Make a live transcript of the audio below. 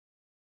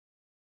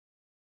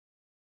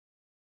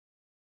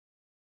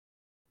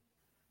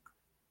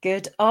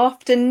Good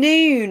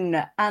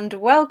afternoon and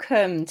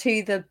welcome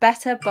to the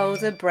Better,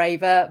 Bolder,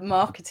 Braver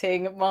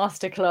Marketing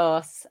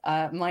Masterclass.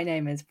 My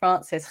name is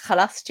Frances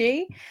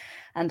Khalasji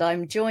and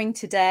I'm joined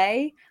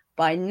today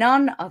by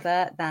none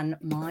other than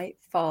my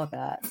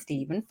father,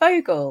 Stephen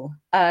Fogel.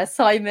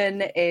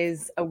 Simon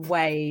is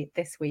away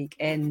this week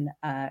in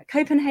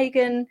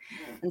Copenhagen,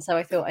 and so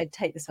I thought I'd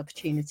take this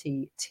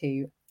opportunity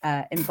to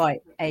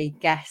invite a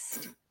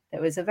guest that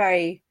was a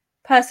very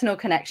personal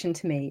connection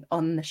to me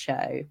on the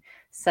show.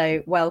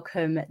 So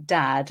welcome,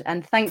 Dad.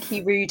 And thank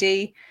you,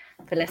 Rudy,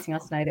 for letting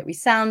us know that we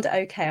sound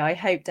okay. I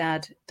hope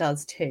Dad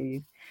does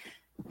too.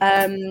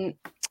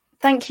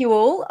 Thank you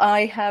all.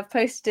 I have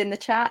posted in the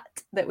chat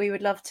that we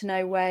would love to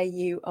know where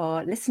you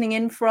are listening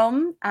in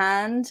from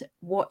and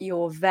what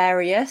your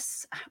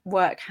various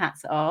work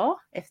hats are,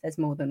 if there's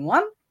more than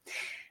one.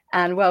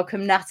 And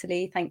welcome,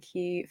 Natalie. Thank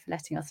you for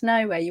letting us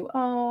know where you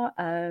are.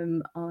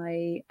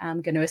 I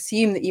am going to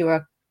assume that you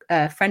are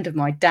a friend of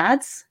my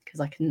dad's because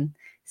I can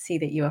see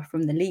that you are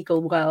from the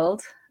legal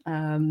world.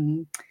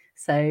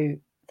 So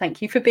thank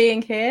you for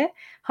being here.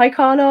 Hi,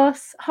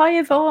 Carlos. Hi,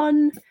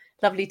 Yvonne.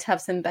 Lovely to have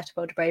some Better,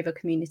 Bolder, Braver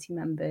community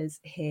members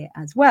here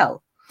as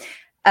well.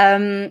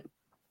 I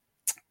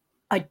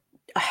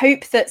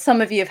hope that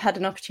some of you have had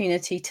an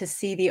opportunity to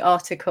see the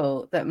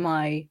article that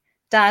my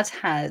dad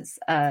has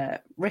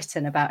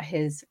written about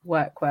his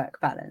work-work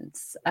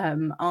balance.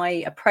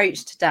 I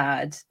approached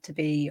Dad to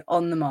be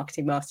on the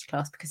Marketing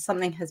Masterclass because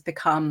something has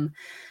become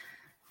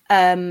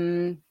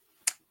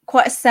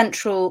quite a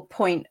central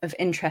point of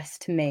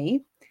interest to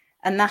me,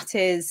 and that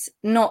is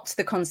not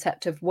the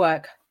concept of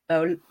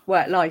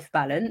work-life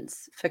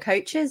balance for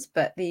coaches,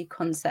 but the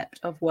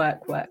concept of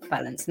work-work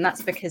balance. And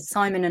that's because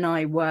Simon and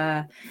I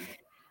were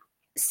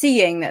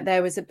seeing that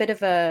there was a bit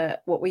of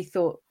what we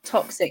thought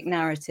toxic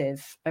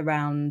narrative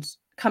around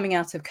coming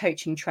out of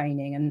coaching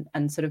training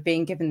and sort of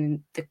being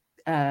given the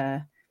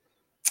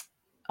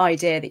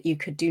idea that you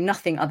could do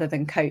nothing other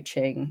than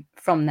coaching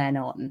from then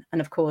on. And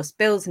of course,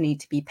 bills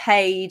need to be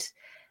paid.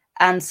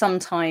 And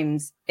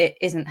sometimes it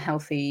isn't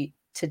healthy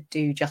to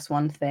do just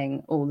one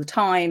thing all the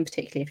time,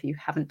 particularly if you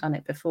haven't done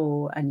it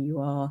before and you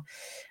are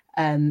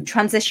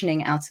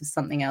transitioning out of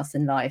something else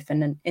in life.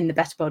 And in the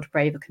Better, Bolder,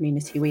 Braver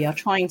community, we are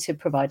trying to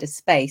provide a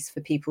space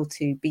for people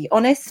to be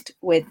honest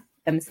with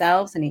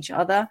themselves and each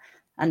other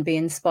and be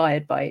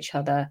inspired by each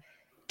other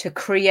to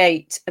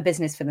create a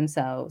business for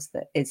themselves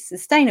that is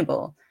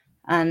sustainable.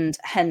 And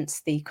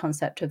hence the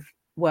concept of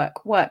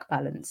work-work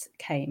balance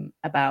came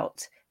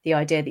about, the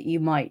idea that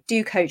you might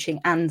do coaching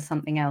and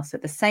something else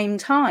at the same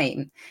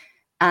time.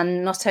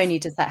 And not only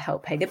does that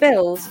help pay the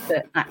bills,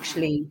 but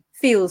actually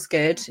feels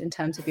good in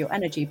terms of your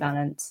energy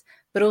balance,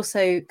 but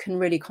also can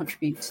really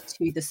contribute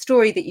to the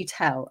story that you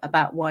tell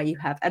about why you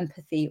have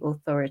empathy,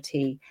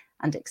 authority,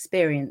 and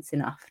experience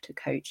enough to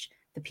coach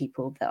the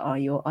people that are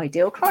your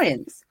ideal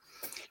clients.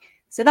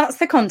 So that's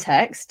the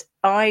context.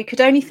 I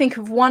could only think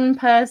of one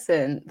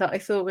person that I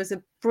thought was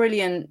a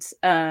brilliant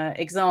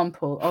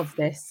example of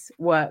this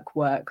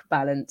work-work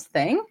balance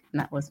thing, and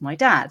that was my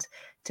dad,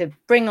 to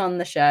bring on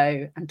the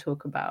show and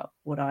talk about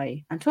what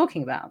I am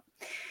talking about.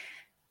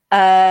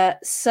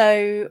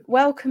 So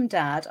welcome,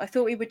 Dad. I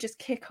thought we would just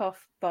kick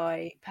off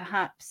by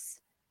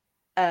perhaps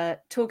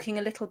talking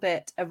a little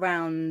bit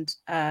around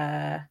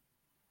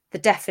the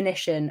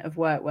definition of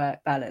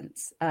work-work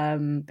balance,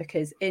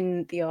 because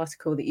in the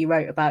article that you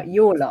wrote about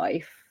your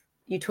life,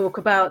 you talk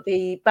about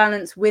the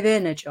balance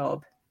within a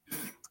job.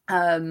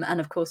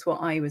 And of course,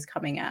 what I was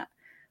coming at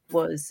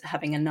was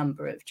having a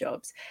number of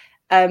jobs.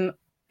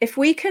 If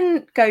we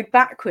can go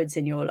backwards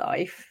in your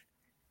life,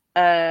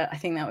 I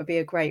think that would be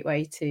a great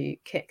way to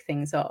kick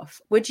things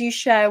off. Would you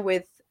share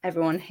with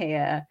everyone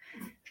here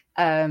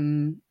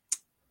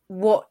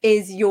what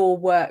is your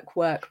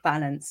work-work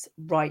balance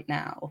right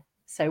now?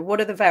 So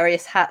what are the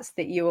various hats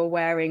that you are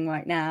wearing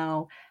right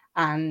now?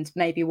 And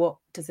maybe what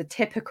does a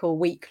typical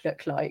week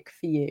look like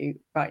for you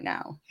right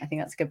now? I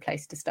think that's a good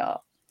place to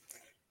start.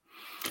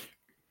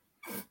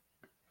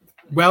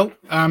 Well,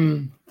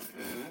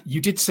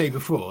 you did say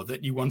before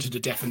that you wanted a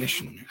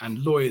definition,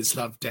 and lawyers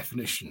love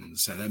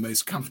definitions, and they're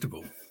most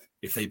comfortable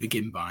if they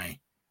begin by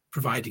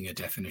providing a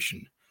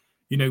definition.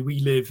 You know, we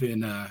live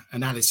in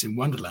an Alice in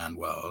Wonderland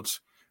world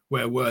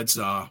where words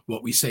are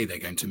what we say they're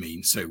going to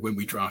mean. So when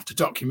we draft a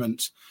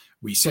document,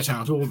 we set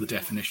out all the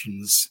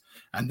definitions,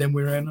 and then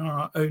we're in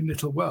our own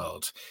little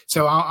world.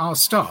 So I'll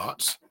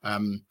start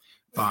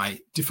by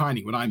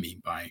defining what I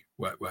mean by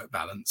work-work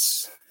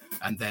balance,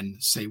 and then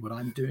say what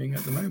I'm doing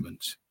at the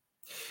moment.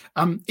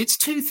 It's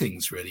two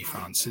things, really,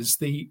 Francis.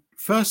 The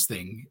first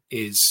thing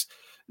is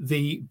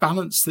the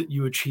balance that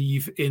you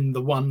achieve in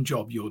the one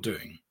job you're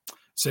doing.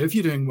 So if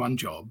you're doing one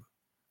job,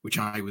 which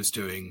I was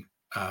doing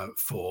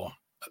for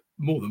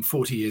more than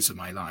 40 years of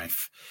my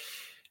life,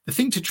 the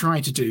thing to try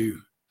to do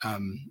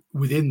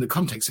within the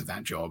context of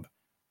that job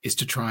is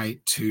to try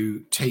to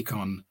take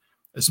on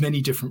as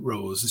many different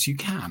roles as you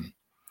can.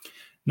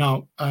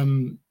 Now,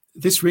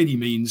 this really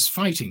means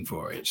fighting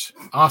for it,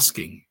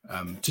 asking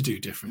to do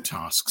different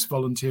tasks,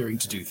 volunteering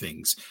to do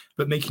things,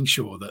 but making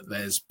sure that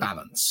there's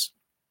balance.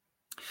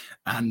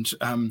 And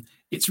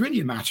it's really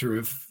a matter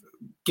of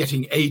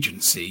getting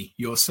agency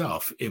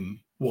yourself in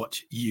what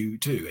you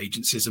do.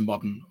 Agency is a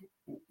modern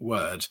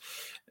word,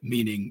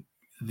 meaning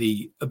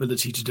the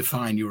ability to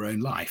define your own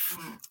life.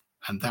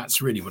 And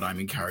that's really what I'm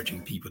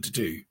encouraging people to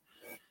do.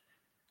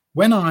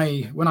 When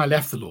I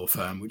left the law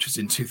firm, which was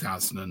in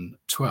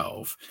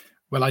 2012,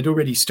 well, I'd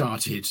already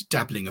started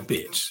dabbling a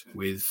bit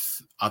with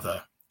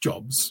other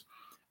jobs.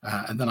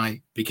 And then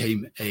I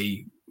became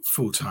a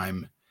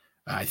full-time,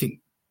 I think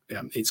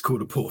it's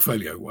called a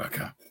portfolio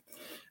worker.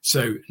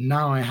 So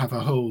now I have a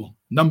whole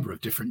number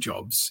of different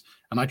jobs,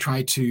 and I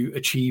try to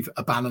achieve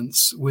a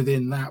balance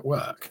within that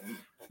work.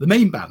 The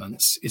main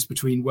balance is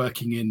between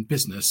working in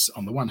business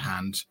on the one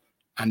hand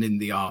and in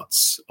the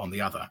arts on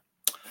the other.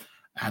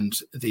 And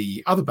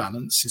the other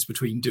balance is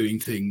between doing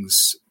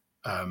things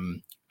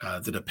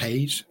that are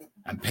paid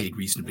and paid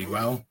reasonably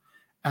well,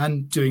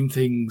 and doing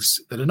things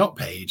that are not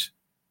paid,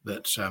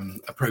 that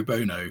are pro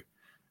bono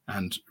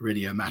and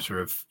really a matter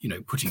of,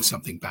 putting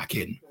something back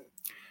in.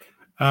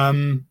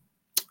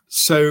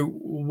 So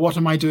what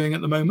am I doing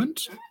at the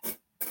moment?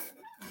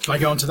 Shall I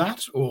go on to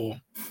that, or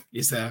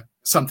is there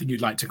something you'd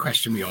like to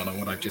question me on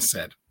what I've just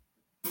said?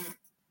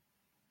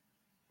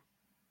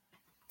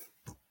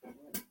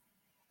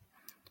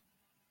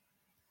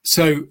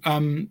 So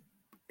I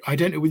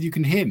don't know whether you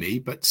can hear me,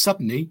 but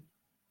suddenly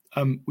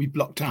we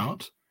blocked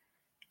out.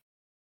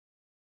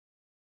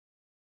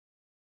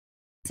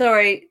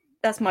 Sorry,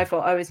 that's my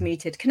fault. I was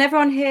muted. Can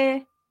everyone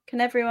hear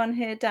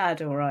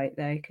Dad all right,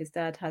 though? Because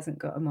Dad hasn't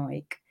got a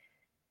mic.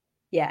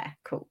 Yeah,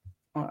 cool.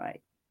 All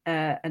right.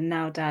 And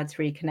now Dad's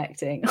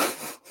reconnecting.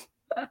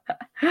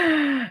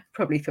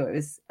 Probably thought it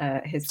was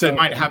his So fault.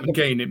 it might happen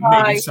again. It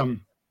may be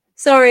some...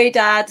 Sorry,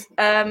 Dad.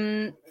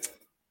 I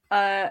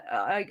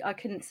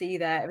couldn't see you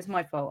there. It was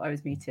my fault. I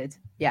was muted.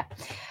 Yeah.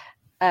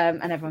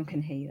 And everyone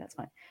can hear you. That's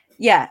fine.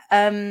 Yeah.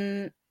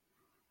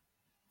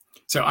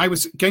 So I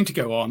was going to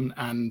go on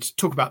and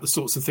talk about the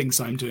sorts of things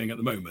I'm doing at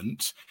the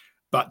moment.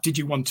 But did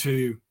you want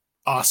to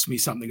ask me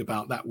something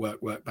about that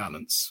work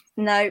balance?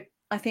 No,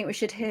 I think we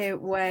should hear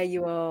where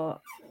you are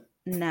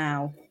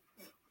now.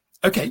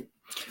 Okay.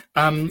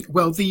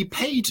 Well, the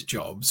paid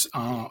jobs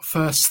are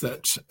first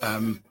that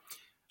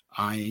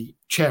I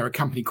chair a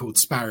company called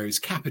Sparrows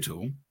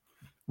Capital,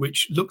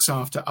 which looks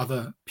after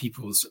other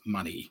people's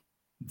money.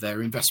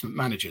 They're investment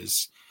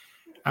managers.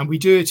 And we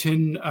do it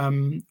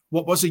in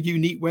what was a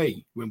unique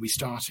way when we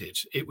started.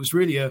 It was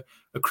really a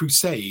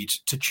crusade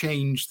to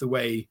change the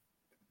way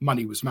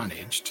money was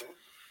managed.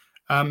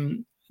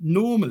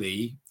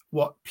 Normally,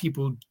 what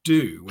people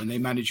do when they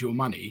manage your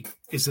money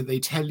is that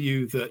they tell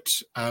you that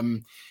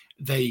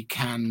they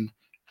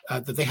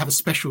have a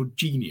special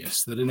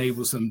genius that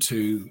enables them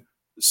to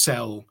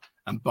sell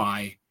and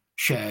buy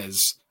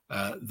shares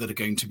that are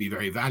going to be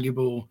very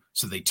valuable.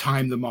 So they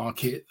time the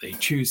market, they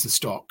choose the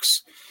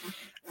stocks.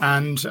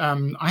 And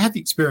I had the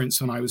experience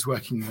when I was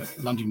working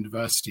at London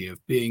University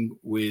of being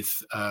with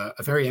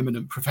a very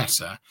eminent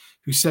professor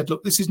who said,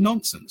 look, this is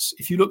nonsense.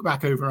 If you look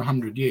back over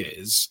 100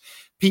 years,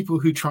 people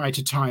who try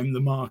to time the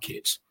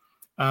market,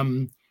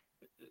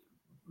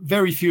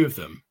 very few of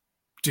them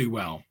do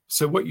well.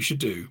 So what you should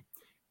do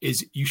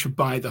is you should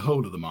buy the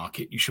whole of the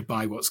market. You should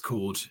buy what's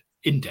called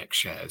index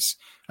shares.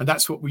 And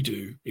that's what we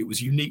do. It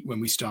was unique when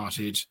we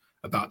started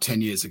about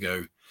 10 years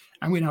ago,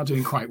 and we're now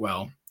doing quite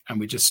well. And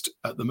we're just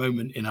at the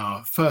moment in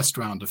our first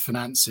round of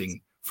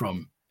financing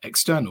from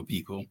external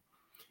people.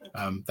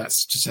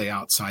 That's to say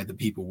outside the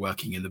people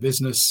working in the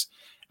business.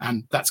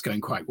 And that's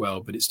going quite well,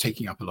 but it's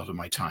taking up a lot of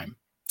my time.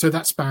 So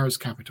that's Sparrows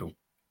Capital.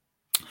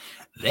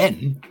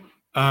 Then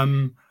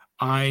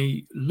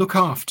I look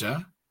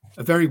after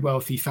a very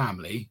wealthy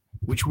family,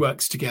 which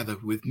works together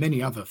with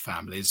many other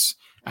families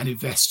and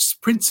invests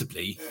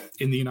principally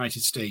in the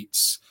United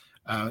States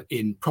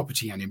in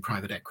property and in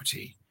private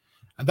equity.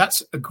 And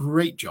that's a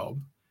great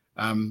job.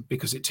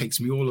 Because it takes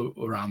me all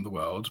around the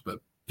world, but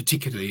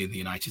particularly in the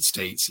United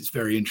States. It's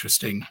very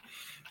interesting.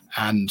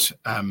 And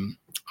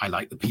I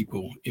like the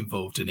people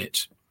involved in it.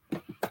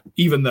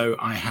 Even though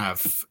I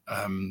have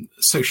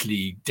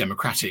socially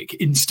democratic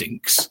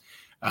instincts,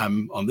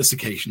 on this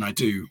occasion, I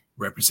do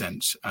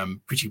represent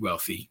pretty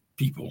wealthy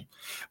people.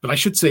 But I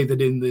should say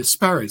that in the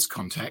Sparrows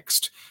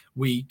context,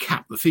 we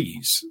cap the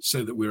fees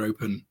so that we're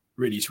open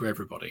really to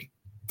everybody.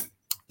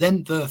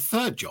 Then the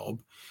third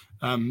job,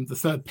 the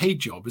third paid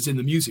job, is in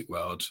the music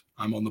world.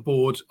 I'm on the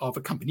board of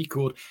a company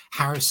called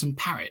Harrison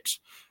Parrott.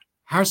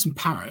 Harrison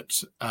Parrott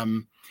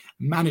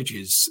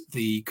manages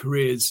the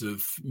careers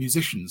of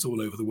musicians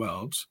all over the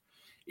world.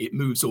 It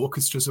moves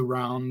orchestras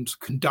around,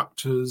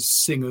 conductors,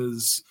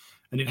 singers,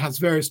 and it has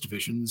various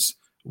divisions,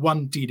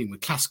 one dealing with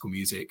classical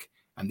music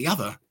and the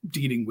other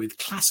dealing with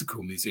pop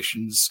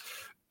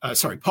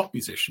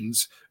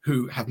musicians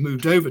who have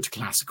moved over to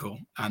classical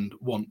and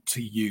want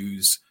to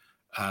use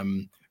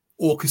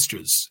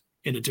orchestras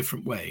in a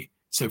different way.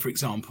 So, for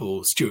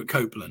example, Stuart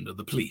Copeland of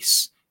the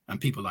Police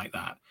and people like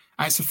that.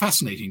 And it's a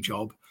fascinating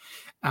job.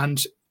 And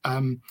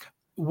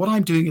what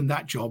I'm doing in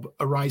that job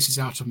arises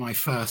out of my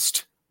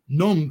first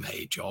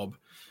non-paid job,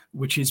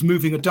 which is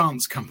moving a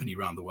dance company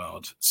around the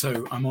world.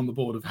 So I'm on the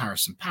board of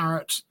Harrison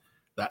Parrott.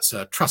 That's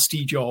a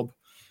trustee job.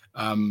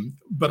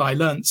 But I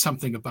learned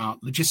something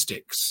about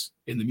logistics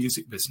in the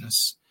music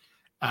business.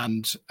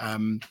 And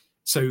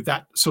so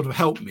that sort of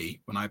helped me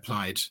when I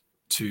applied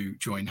to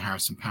join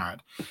Harrison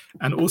Parrott.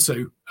 And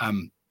also,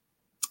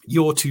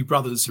 your two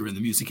brothers are in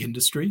the music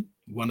industry,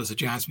 one as a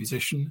jazz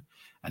musician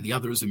and the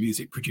other as a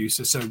music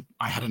producer. So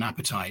I had an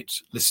appetite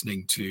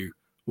listening to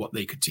what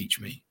they could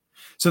teach me.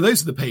 So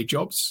those are the paid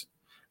jobs.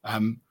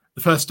 The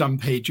first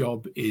unpaid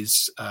job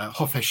is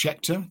Hoffe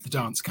Schechter, the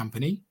dance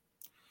company.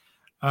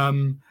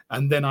 And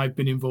then I've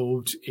been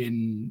involved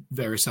in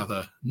various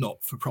other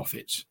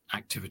not-for-profit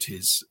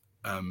activities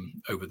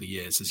over the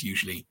years. There's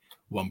usually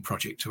one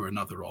project or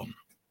another on,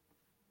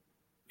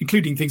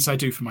 including things I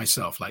do for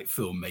myself, like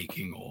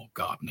filmmaking or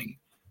gardening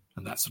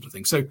and that sort of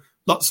thing. So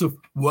lots of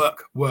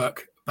work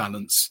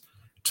balance,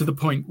 to the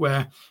point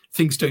where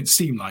things don't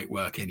seem like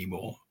work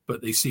anymore,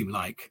 but they seem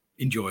like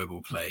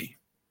enjoyable play.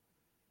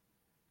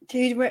 Do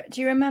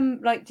you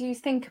remember, like, do you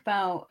think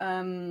about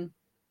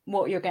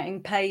what you're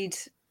getting paid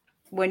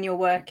when you're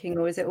working,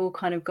 or is it all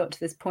kind of got to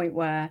this point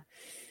where,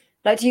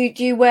 like, do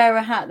you wear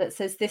a hat that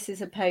says this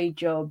is a paid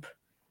job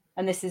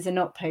and this is a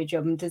not paid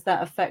job, and does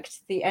that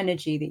affect the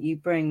energy that you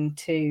bring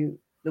to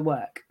the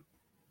work?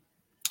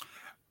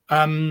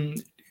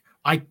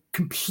 I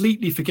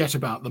completely forget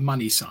about the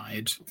money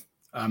side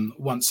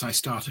once I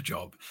start a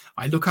job.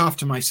 I look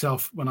after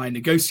myself when I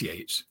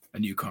negotiate a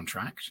new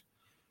contract.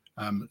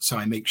 So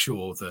I make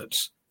sure that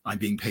I'm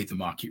being paid the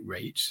market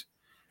rate,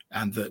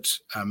 and that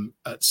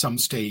at some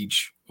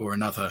stage or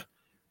another,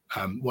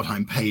 what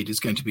I'm paid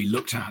is going to be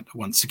looked at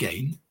once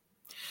again.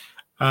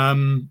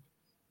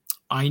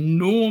 I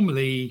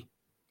normally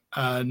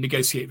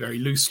negotiate very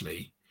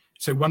loosely.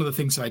 So one of the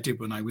things I did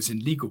when I was in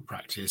legal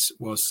practice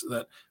was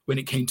that when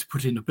it came to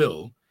put in a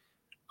bill,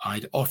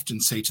 I'd often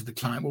say to the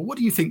client, well, what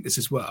do you think this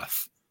is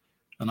worth?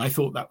 And I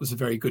thought that was a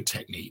very good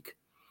technique.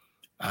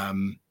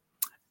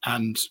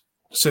 And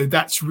so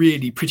that's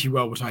really pretty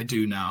well what I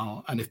do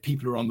now. And if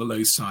people are on the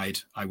low side,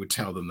 I would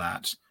tell them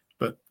that,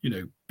 but, you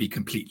know, be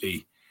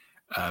completely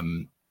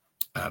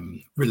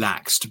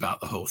relaxed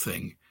about the whole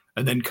thing,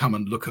 and then come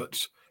and look at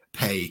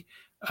pay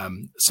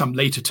some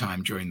later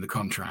time during the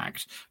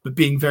contract, but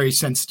being very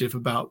sensitive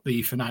about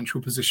the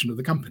financial position of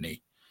the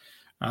company.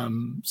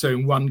 So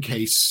in one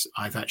case,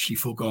 I've actually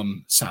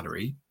foregone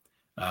salary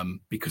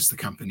because the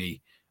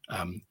company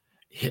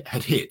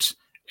had hit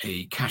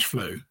a cash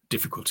flow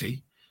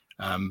difficulty,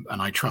 and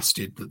I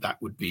trusted that that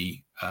would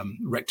be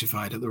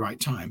rectified at the right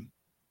time.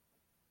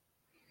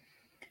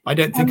 I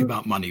don't think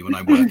about money when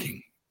I'm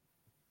working.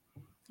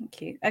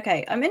 Thank you.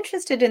 Okay, I'm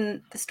interested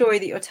in the story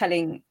that you're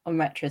telling on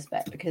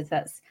Retrospect, because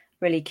that's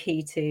really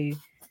key to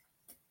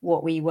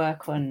what we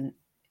work on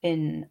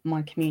in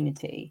my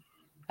community.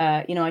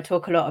 You know, I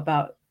talk a lot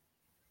about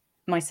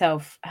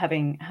myself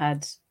having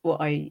had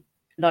what I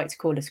like to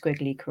call a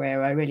squiggly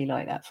career. I really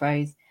like that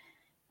phrase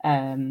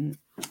from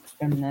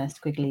the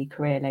squiggly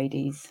career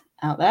ladies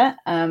out there,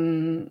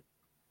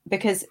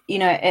 because, you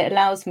know, it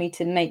allows me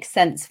to make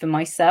sense for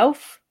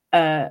myself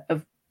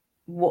of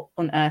what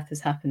on earth has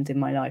happened in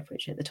my life,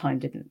 which at the time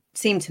didn't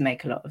seem to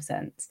make a lot of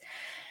sense.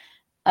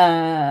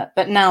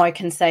 But now I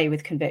can say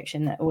with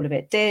conviction that all of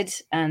it did,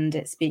 and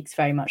it speaks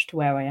very much to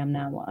where I am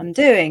now, what I'm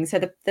doing. So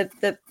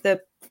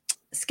the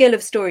skill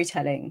of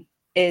storytelling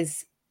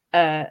is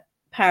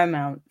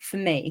paramount for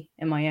me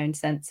in my own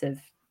sense of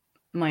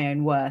my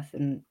own worth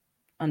and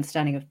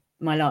understanding of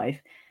my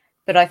life.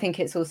 But I think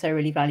it's also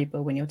really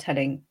valuable when you're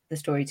telling the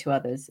story to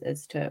others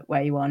as to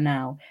where you are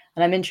now.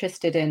 And I'm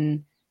interested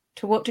in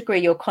to what degree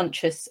you're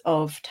conscious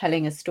of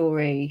telling a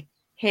story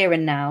here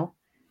and now,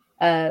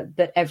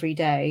 but every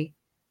day,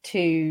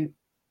 to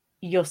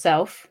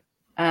yourself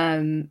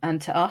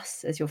and to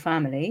us as your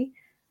family,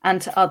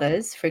 and to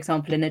others, for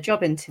example, in a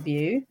job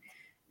interview,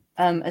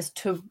 as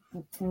to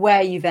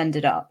where you've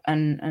ended up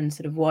and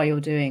sort of why you're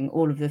doing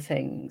all of the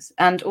things.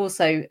 And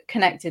also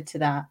connected to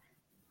that,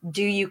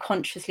 do you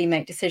consciously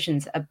make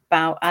decisions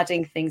about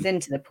adding things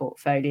into the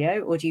portfolio,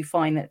 or do you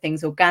find that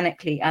things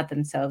organically add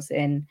themselves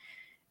in,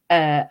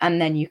 and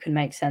then you can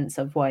make sense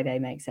of why they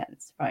make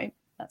sense, right?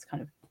 That's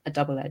kind of a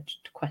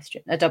double-edged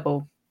question, a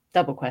double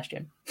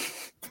question.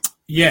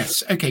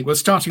 Yes. Okay. Well,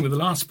 starting with the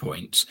last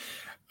point,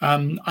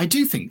 I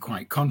do think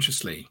quite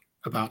consciously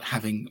about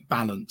having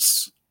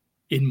balance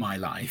in my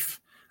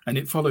life, and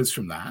it follows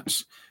from that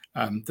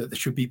that there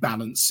should be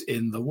balance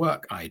in the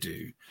work I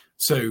do.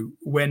 So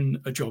when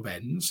a job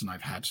ends, and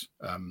I've had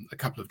a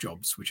couple of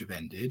jobs which have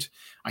ended,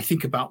 I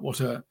think about what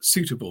a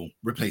suitable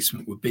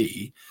replacement would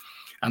be,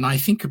 and I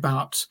think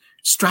about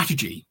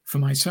strategy for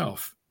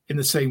myself in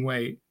the same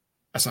way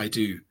as I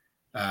do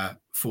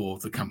for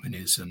the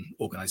companies and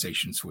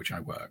organizations for which I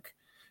work.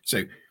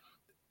 So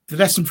the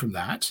lesson from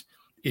that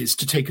is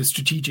to take a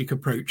strategic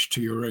approach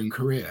to your own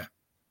career.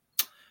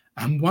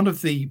 And one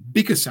of the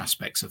biggest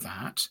aspects of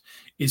that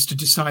is to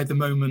decide the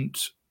moment,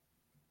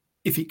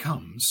 if it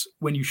comes,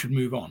 when you should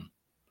move on.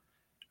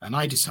 And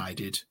I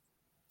decided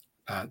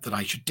that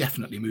I should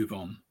definitely move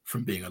on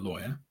from being a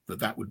lawyer,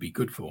 that would be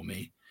good for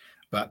me.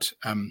 But,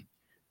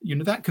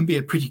 that can be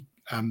a pretty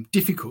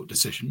difficult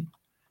decision.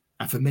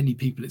 And for many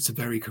people, it's a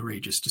very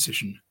courageous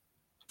decision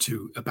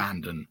to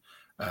abandon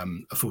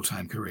a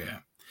full-time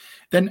career.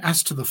 Then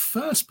as to the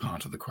first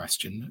part of the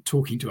question,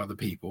 talking to other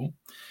people,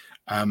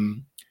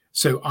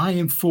 so I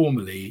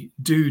informally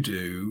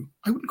do,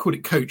 I wouldn't call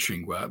it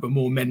coaching work, but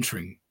more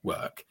mentoring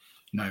work.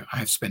 I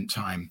have spent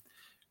time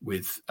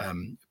with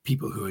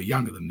people who are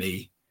younger than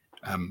me,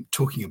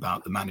 talking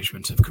about the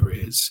management of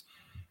careers,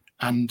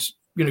 and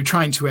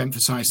trying to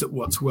emphasize that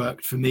what's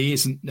worked for me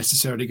isn't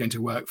necessarily going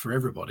to work for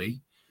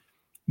everybody.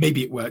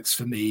 Maybe it works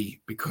for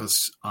me because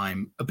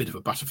I'm a bit of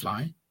a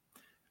butterfly.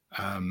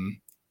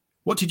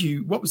 What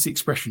was the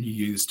expression you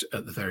used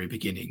at the very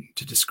beginning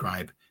to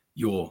describe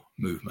your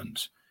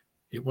movement?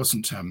 It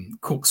wasn't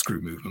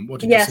corkscrew movement.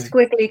 What did you say?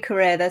 Squiggly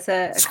career. There's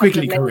a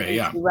squiggly career.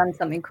 Yeah, who run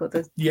something called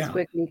the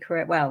squiggly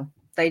career. Well,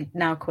 they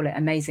now call it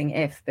Amazing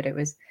If, but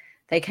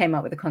they came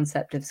up with the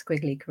concept of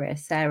squiggly career.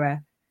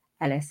 Sarah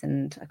Ellis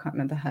and I can't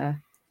remember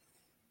her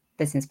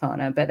business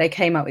partner, but they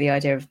came up with the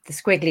idea of the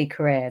squiggly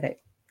career.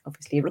 That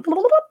obviously,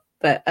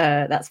 but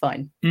that's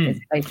fine. It's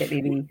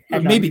basically the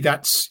headline. Maybe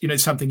that's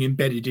something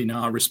embedded in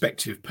our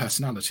respective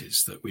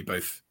personalities, that we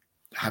both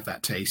have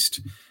that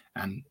taste,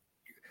 and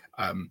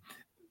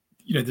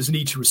there's a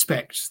need to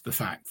respect the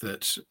fact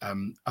that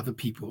other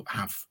people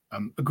have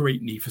a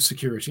great need for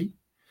security,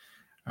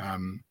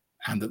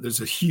 and that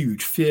there's a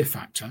huge fear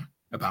factor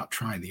about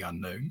trying the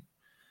unknown.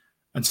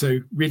 And so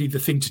really the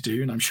thing to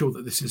do, and I'm sure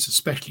that this is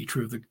especially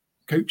true of the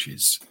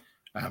coaches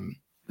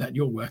that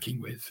you're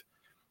working with,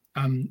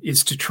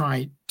 is to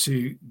try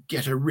to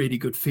get a really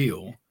good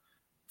feel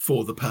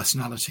for the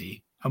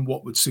personality and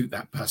what would suit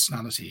that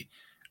personality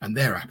and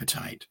their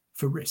appetite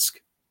for risk.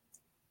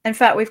 In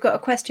fact, we've got a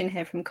question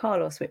here from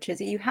Carlos, which is,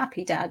 are you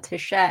happy, Dad, to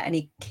share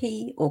any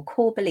key or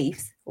core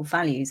beliefs or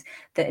values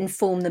that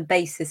inform the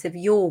basis of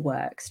your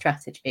work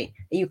strategy?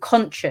 Are you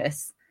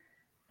conscious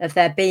of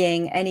there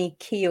being any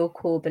key or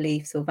core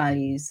beliefs or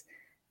values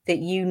that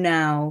you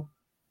now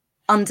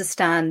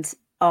understand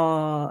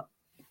are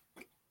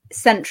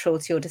central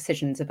to your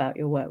decisions about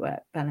your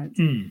work-work balance?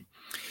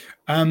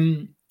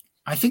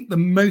 I think the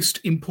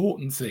most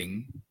important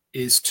thing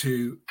is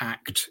to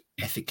act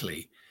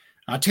ethically.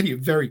 I'll tell you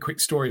a very quick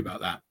story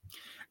about that.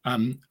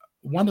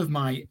 One of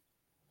my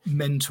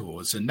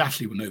mentors, and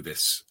Natalie will know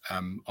this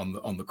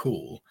on the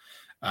call,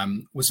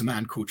 was a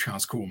man called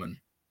Charles Corman.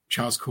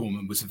 Charles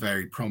Corman was a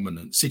very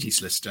prominent city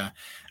solicitor,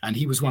 and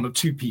he was one of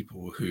two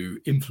people who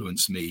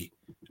influenced me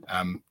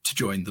to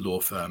join the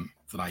law firm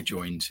that I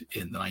joined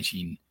in the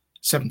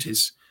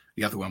 1970s.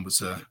 The other one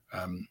was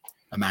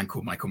a man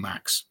called Michael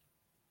Max.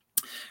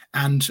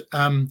 And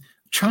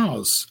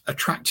Charles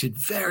attracted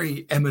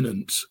very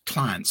eminent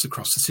clients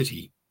across the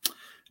city.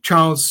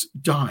 Charles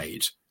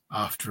died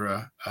after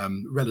a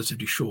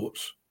relatively short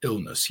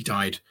illness. He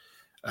died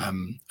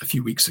a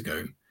few weeks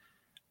ago,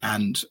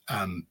 and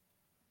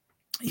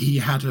he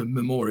had a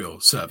memorial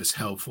service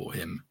held for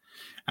him.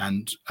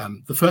 And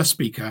the first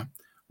speaker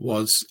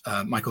was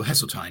Michael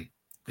Heseltine,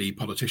 the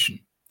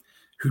politician,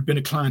 who'd been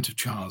a client of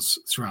Charles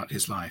throughout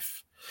his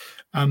life.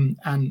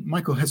 And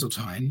Michael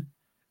Heseltine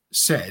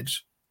said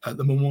at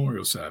the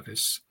memorial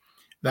service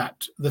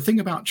that the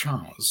thing about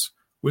Charles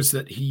was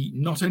that he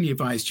not only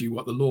advised you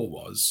what the law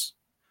was,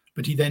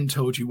 but he then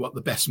told you what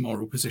the best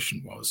moral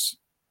position was.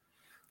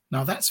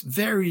 Now, that's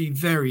very,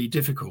 very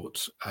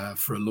difficult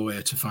for a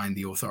lawyer to find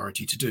the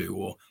authority to do,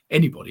 or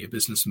anybody, a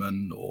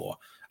businessman or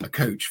a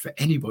coach, for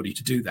anybody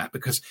to do that,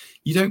 because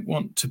you don't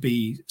want to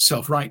be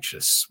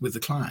self-righteous with the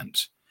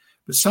client.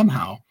 But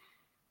somehow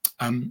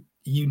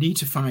you need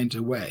to find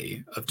a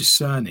way of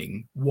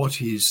discerning what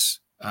is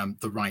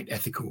the right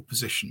ethical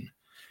position.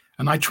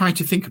 And I try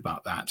to think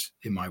about that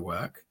in my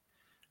work.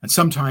 And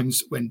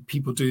sometimes when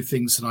people do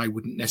things that I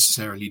wouldn't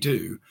necessarily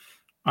do,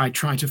 I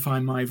try to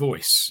find my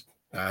voice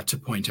to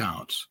point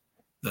out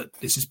that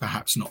this is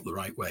perhaps not the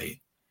right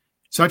way.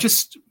 So I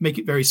just make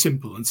it very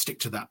simple and stick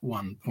to that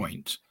one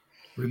point,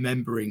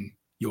 remembering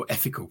your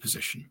ethical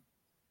position.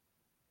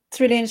 It's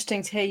really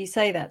interesting to hear you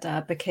say that,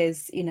 Dad,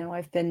 because,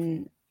 I've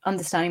been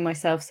understanding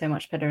myself so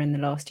much better in the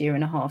last year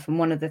and a half. And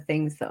one of the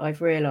things that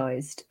I've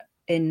realized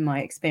in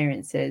my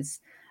experiences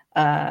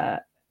over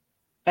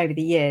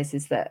the years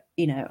is that,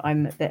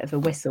 I'm a bit of a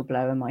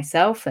whistleblower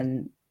myself,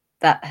 and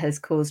that has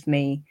caused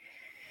me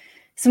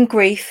some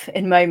grief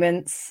in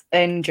moments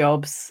in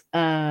jobs.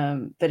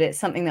 But it's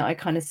something that I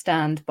kind of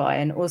stand by.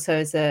 And also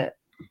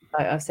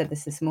I've said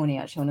this morning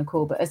actually on a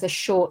call, but as a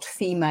short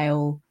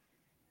female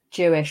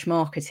Jewish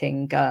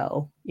marketing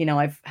girl,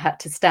 I've had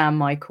to stand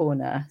my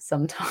corner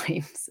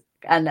sometimes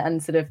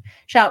and sort of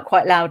shout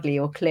quite loudly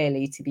or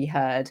clearly to be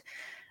heard.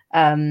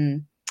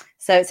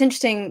 So it's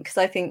interesting because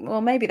I think,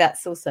 well, maybe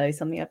that's also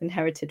something I've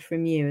inherited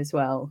from you as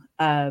well.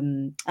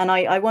 And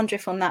I wonder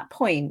if on that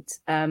point,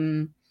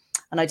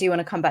 and I do want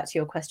to come back to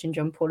your question,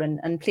 John Paul,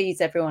 and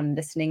please, everyone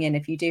listening in,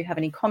 if you do have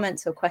any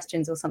comments or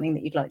questions or something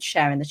that you'd like to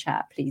share in the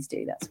chat, please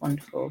do. That's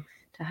wonderful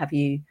to have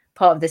you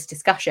part of this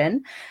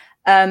discussion.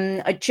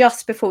 I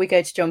just, before we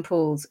go to John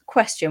Paul's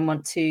question,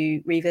 want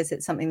to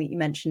revisit something that you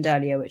mentioned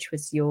earlier, which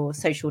was your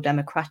social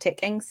democratic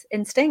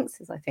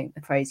instincts, is I think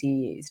the phrase you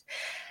used.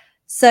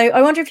 So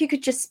I wonder if you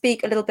could just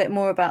speak a little bit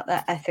more about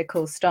that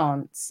ethical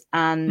stance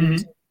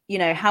and, you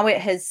know, how it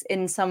has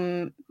in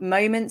some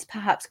moments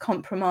perhaps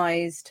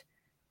compromised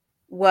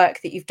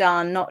work that you've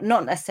done, not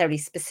necessarily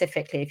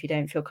specifically if you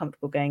don't feel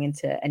comfortable going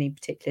into any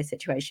particular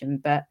situation,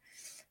 but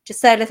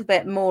just say a little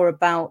bit more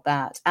about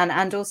that,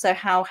 and also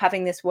how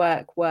having this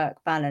work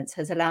balance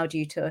has allowed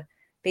you to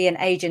be an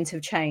agent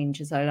of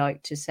change, as I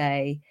like to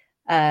say,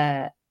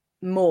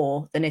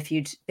 more than if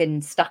you'd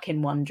been stuck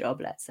in one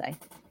job, let's say.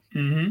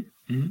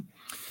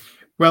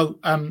 Well,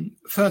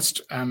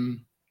 first,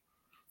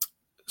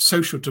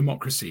 social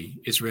democracy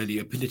is really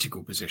a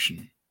political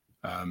position.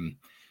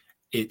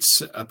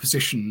 It's a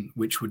position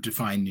which would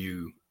define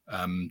you,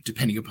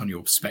 depending upon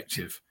your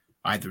perspective,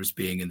 either as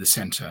being in the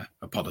centre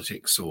of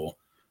politics or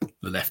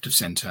the left of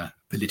centre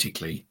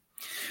politically.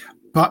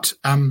 But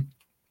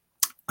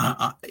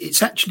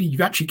you've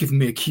actually given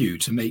me a cue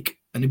to make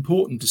an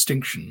important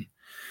distinction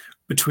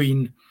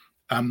between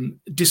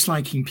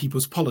disliking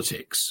people's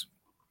politics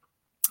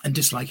and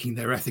disliking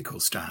their ethical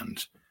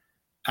stand.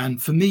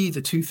 And for me,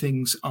 the two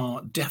things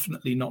are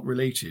definitely not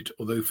related,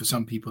 although for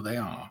some people they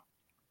are.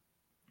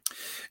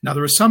 Now,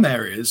 there are some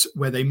areas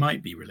where they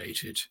might be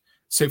related.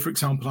 So, for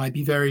example, I'd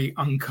be very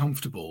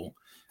uncomfortable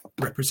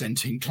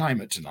representing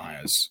climate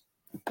deniers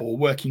or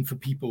working for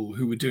people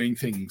who were doing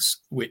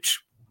things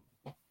which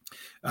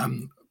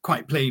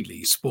quite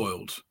plainly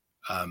spoiled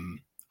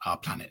our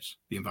planet,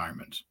 the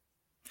environment.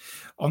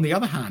 On the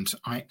other hand,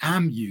 I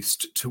am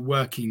used to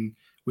working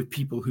with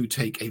people who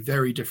take a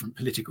very different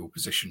political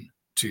position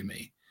to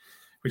me.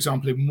 For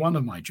example, in one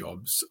of my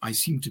jobs, I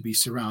seem to be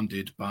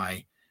surrounded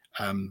by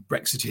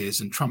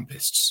Brexiteers and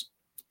Trumpists,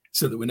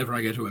 so that whenever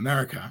I go to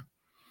America,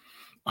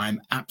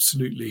 I'm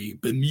absolutely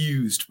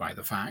bemused by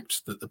the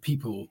fact that the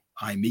people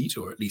I meet,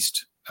 or at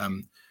least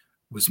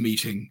was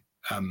meeting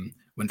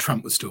when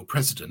Trump was still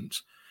president,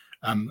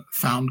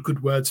 found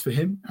good words for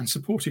him and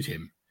supported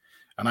him.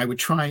 And I would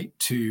try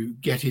to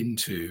get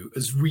into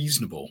as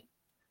reasonable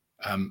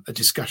a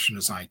discussion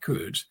as I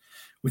could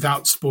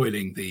without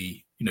spoiling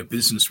the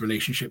business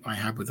relationship I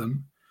have with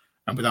them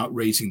and without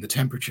raising the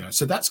temperature.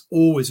 So that's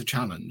always a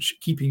challenge,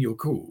 keeping your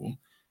cool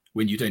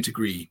when you don't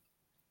agree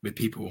with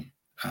people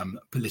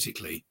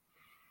politically.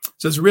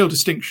 So there's a real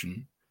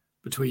distinction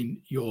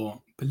between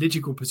your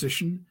political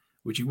position,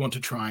 which you want to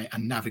try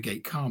and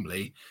navigate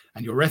calmly,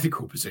 and your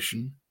ethical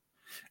position.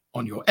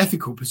 On your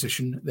ethical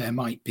position, there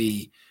might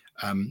be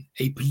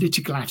a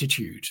political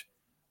attitude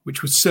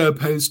which was so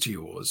opposed to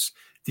yours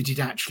that it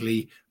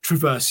actually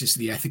traverses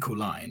the ethical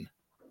line.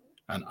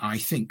 And I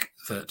think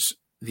that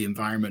the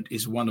environment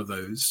is one of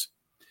those,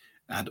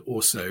 and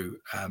also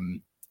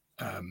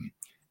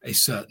a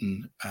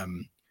certain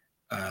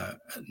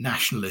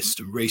nationalist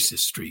and racist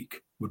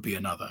streak would be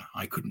another.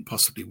 I couldn't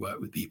possibly work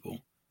with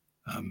people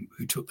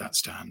who took that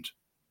stand.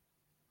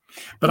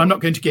 But I'm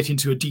not going to get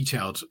into a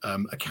detailed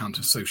account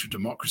of social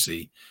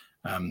democracy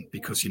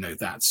because,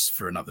 that's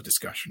for another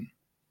discussion.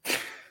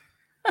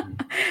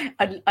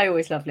 I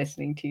always love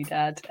listening to you,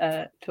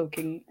 Dad,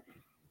 talking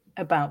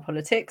about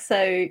politics.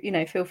 So,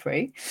 feel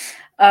free.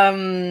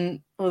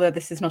 Although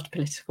this is not a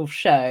political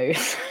show.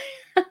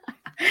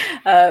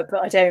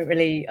 But I don't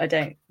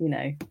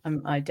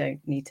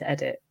need to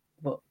edit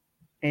what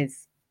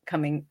is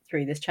coming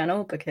through this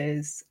channel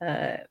because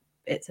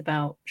it's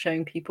about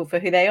showing people for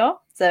who they are.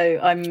 So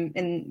I'm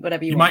in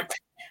whatever you want.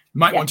 You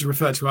might want to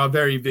refer to our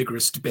very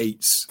vigorous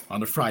debates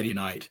on a Friday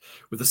night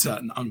with a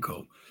certain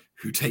uncle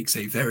who takes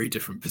a very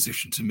different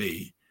position to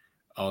me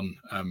on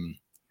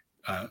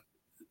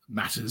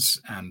matters.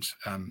 And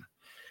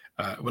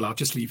I'll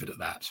just leave it at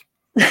that.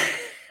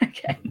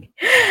 Okay.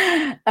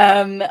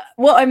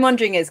 What I'm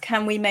wondering is,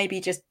 can we maybe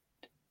just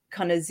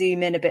kind of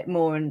zoom in a bit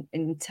more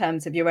in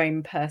terms of your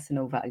own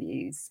personal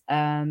values?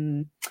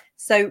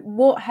 So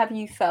what have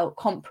you felt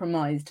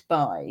compromised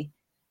by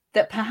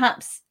that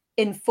perhaps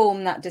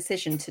inform that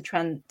decision to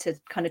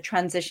kind of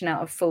transition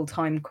out of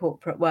full-time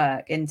corporate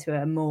work into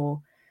a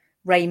more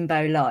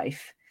rainbow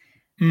life?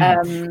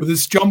 Well,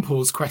 there's John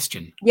Paul's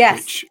question. Yes,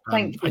 which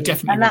thank you. I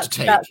definitely want to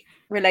take. That's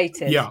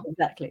related. Yeah,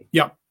 exactly.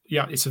 Yeah,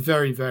 it's a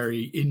very,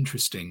 very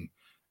interesting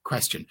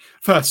question.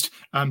 First,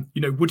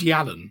 Woody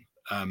Allen,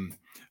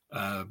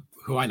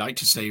 who I like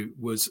to say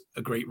was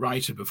a great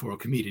writer before a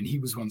comedian, he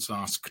was once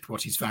asked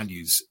what his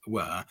values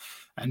were.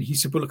 And he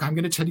said, well, look, I'm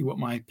going to tell you what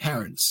my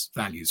parents'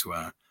 values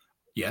were.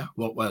 Yeah,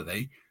 what were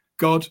they?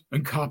 God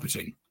and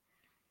carpeting.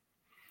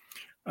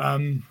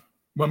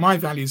 Well, my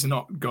values are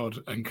not God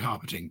and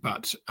carpeting,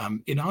 but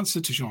in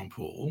answer to Jean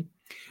Paul,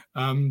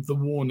 the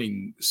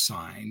warning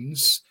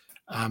signs,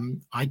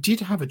 I did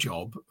have a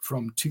job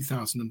from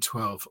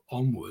 2012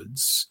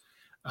 onwards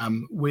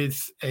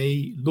with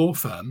a law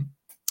firm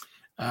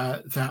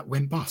that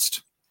went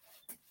bust.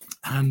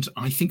 And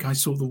I think I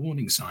saw the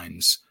warning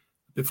signs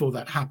before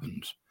that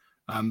happened.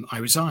 I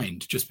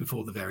resigned just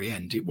before the very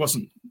end. It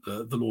wasn't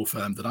the law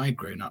firm that I'd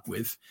grown up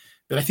with,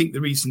 but I think the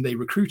reason they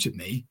recruited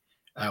me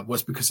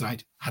was because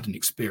I'd had an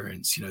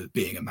experience,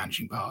 being a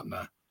managing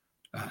partner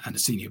and a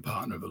senior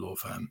partner of a law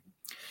firm.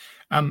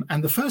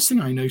 And the first thing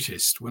I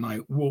noticed when I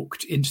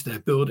walked into their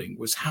building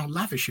was how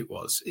lavish it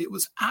was. It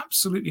was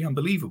absolutely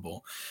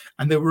unbelievable.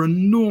 And there were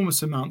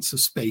enormous amounts of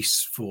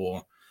space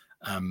for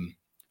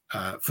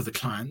the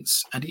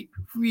clients. And it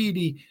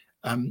really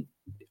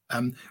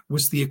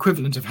was the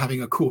equivalent of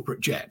having a corporate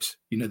jet.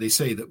 They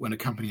say that when a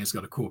company has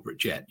got a corporate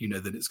jet,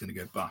 that it's going to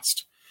go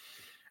bust.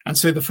 And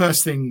so the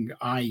first thing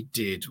I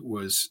did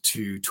was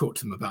to talk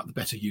to them about the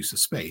better use of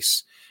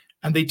space.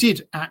 And they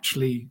did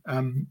actually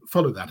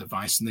follow that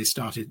advice, and they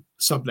started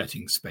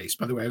subletting space.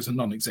 By the way, I was a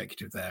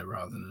non-executive there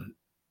rather than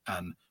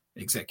an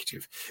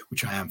executive,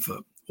 which I am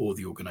for all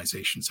the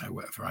organizations I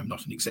work for. I'm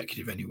not an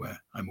executive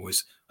anywhere. I'm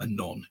always a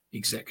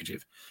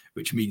non-executive,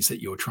 which means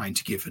that you're trying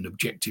to give an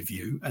objective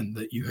view and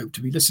that you hope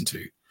to be listened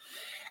to.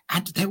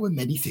 And there were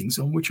many things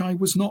on which I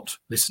was not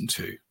listened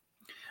to.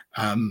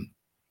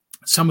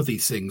 Some of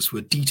these things were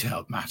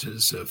detailed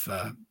matters of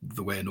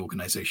the way an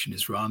organization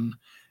is run.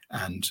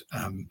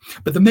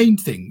 But the main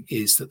thing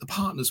is that the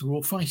partners were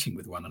all fighting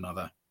with one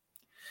another.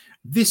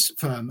 This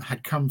firm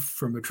had come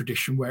from a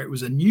tradition where it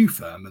was a new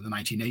firm in the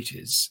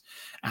 1980s,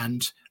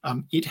 and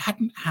it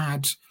hadn't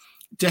had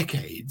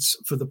decades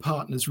for the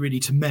partners really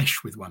to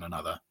mesh with one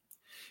another.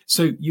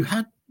 So you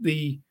had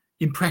the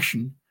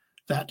impression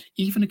that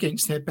even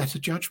against their better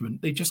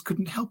judgment, they just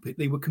couldn't help it.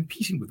 They were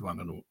competing with one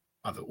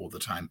another all the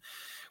time.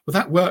 Well,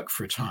 that worked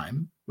for a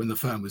time when the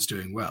firm was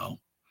doing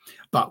well,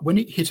 but when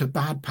it hit a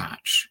bad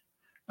patch,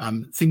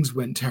 things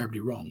went terribly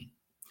wrong.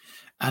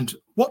 And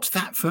what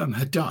that firm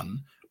had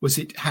done was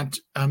it had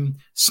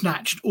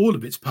snatched all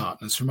of its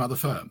partners from other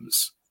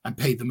firms and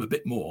paid them a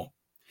bit more.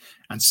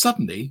 And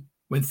suddenly,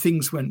 when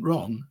things went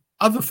wrong,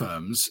 other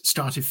firms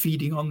started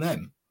feeding on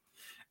them.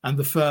 And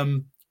the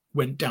firm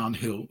went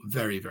downhill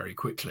very, very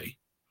quickly.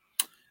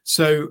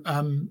 So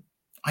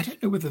I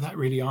don't know whether that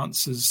really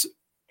answers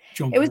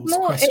John Paul's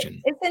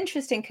question. It's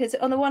interesting because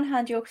on the one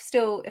hand, you're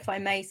still, if I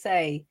may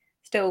say,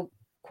 still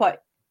quite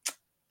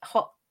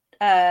hot.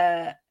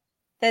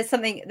 There's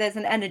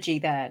an energy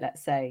there,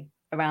 let's say,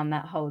 around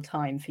that whole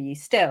time for you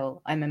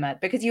still, I'm imagine,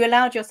 because you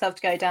allowed yourself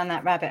to go down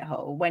that rabbit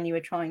hole when you were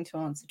trying to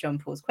answer John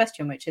Paul's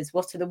question, which is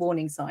what are the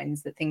warning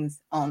signs that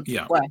things aren't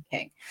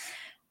working?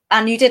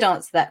 And you did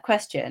answer that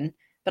question,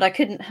 but I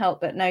couldn't help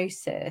but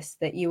notice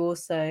that you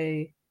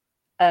also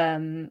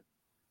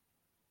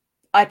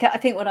I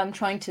think what I'm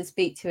trying to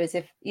speak to is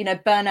if,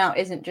 burnout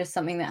isn't just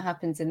something that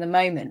happens in the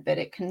moment, but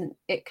it can,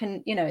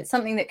 it's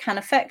something that can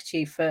affect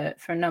you for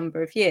a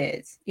number of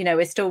years.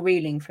 We're still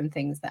reeling from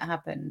things that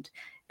happened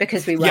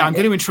because we were. Yeah, I'm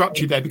going to interrupt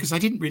you there because I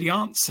didn't really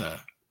answer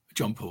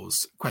John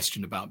Paul's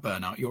question about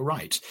burnout. You're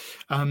right.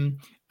 And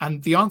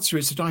the answer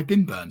is that I've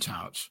been burnt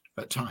out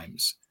at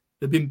times.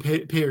 There have been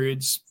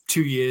periods,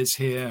 2 years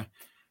here,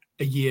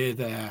 a year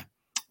there,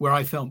 where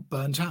I felt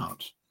burnt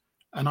out.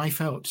 And I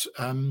felt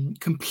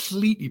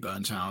completely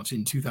burnt out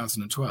in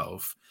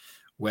 2012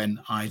 when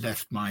I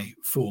left my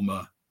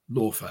former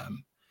law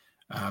firm.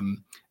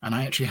 And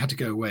I actually had to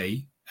go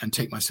away and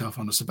take myself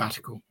on a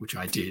sabbatical, which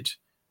I did.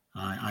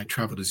 I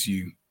traveled, as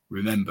you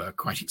remember,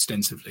 quite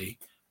extensively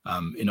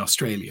in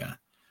Australia.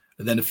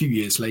 And then a few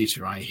years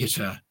later, I hit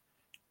a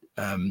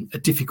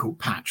difficult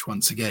patch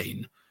once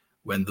again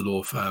when the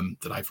law firm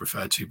that I've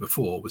referred to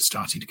before was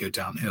starting to go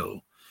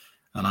downhill.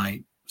 And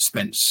I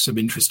spent some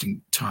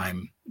interesting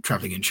time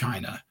traveling in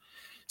China.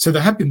 So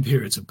there have been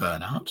periods of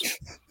burnout.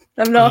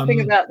 I'm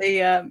laughing about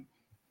the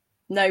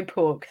no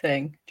pork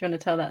thing. Do you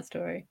want to tell that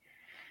story?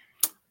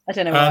 I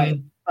don't know why.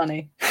 It's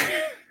funny.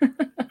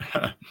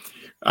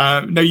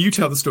 No, you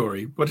tell the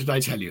story. What did I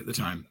tell you at the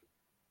time?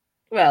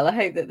 Well, I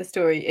hope that the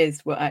story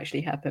is what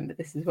actually happened, but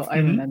this is what I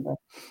remember.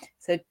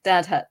 So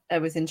Dad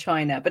was in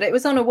China, but it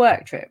was on a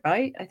work trip,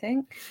 right? I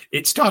think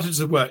it started as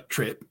a work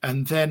trip,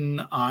 and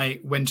then I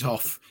went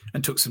off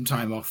and took some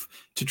time off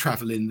to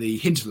travel in the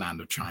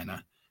hinterland of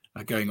China,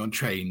 going on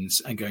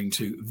trains and going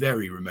to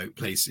very remote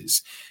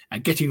places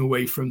and getting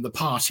away from the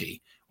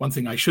party. One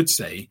thing I should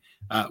say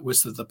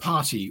was that the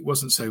party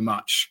wasn't so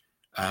much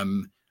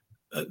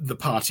the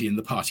party in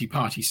the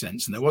party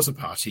sense, and there was a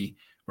party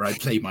where I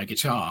played my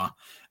guitar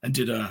and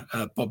did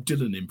a Bob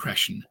Dylan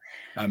impression.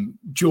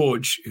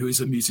 George, who is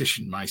a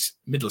musician, my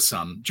middle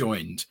son,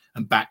 joined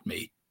and backed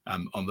me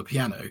on the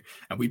piano.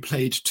 And we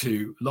played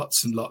to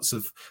lots and lots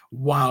of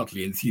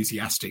wildly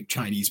enthusiastic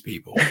Chinese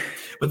people.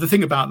 But the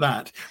thing about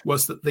that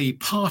was that the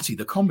party,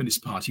 the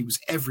Communist Party, was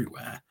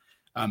everywhere.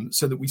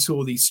 So that we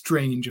saw these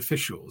strange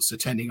officials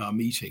attending our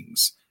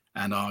meetings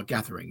and our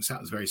gatherings.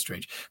 That was very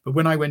strange. But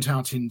when I went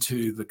out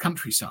into the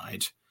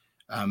countryside,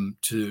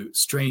 to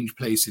strange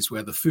places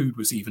where the food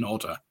was even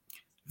odder,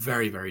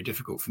 very, very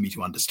difficult for me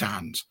to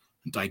understand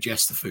and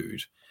digest the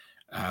food.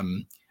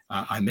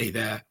 I may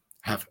there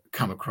have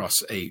come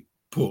across a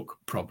pork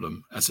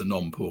problem as a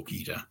non-pork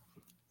eater.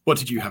 What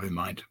did you have in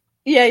mind?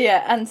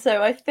 Yeah. And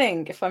so I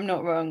think, if I'm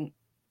not wrong,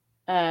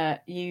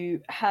 you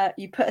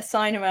put a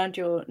sign around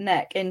your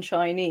neck in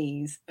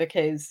Chinese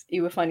because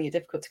you were finding it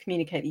difficult to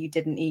communicate that you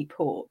didn't eat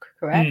pork,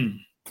 correct?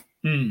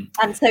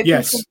 And so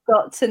Yes. people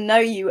got to know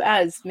you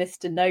as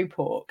Mr. No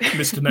Pork.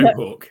 Mr. No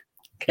Pork.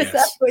 Because Yes.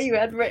 that's what you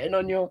had written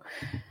on your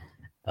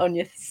sign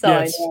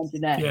Yes. around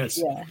your neck. Yes.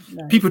 Yeah,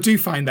 nice. People do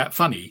find that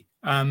funny.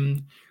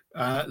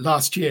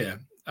 Last year,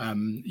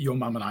 your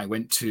mum and I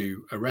went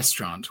to a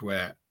restaurant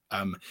where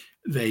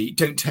they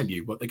don't tell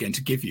you what they're going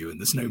to give you, and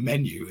there's no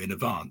menu in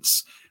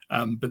advance.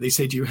 But they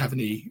say, "Do you have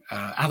any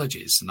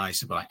allergies?" And I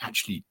said, "Well, I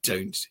actually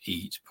don't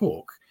eat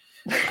pork."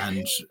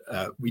 And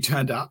we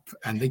turned up,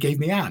 and they gave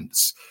me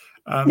ants,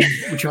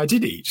 which I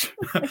did eat.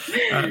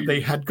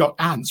 They had got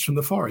ants from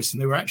the forest,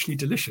 and they were actually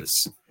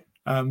delicious.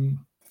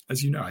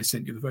 As you know, I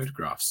sent you the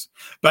photographs.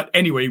 But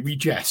anyway, we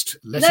jest.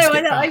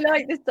 I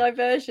like this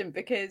diversion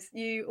because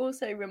you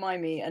also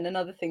remind me, and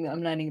another thing that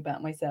I'm learning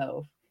about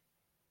myself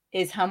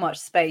is how much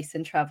space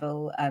and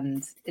travel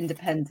and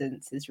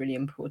independence is really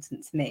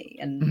important to me.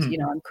 And, you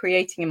know, I'm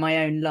creating in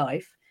my own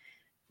life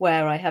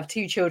where I have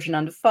 2 children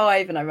under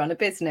 5 and I run a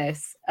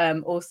business,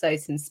 also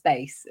some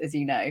space, as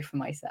you know, for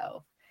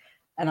myself.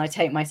 And I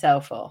take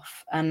myself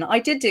off. And I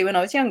did do when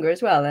I was younger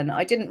as well. And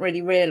I didn't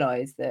really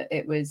realize that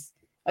it was,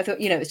 I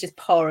thought, you know, it was just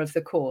par of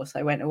the course.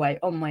 I went away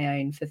on my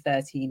own for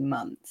 13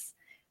 months.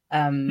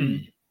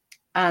 And,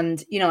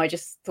 you know, I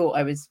just thought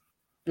I was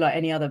like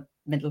any other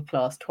middle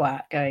class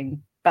twat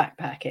going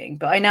backpacking.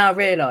 But I now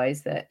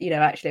realize that, you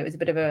know, actually it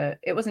was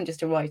it wasn't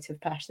just a rite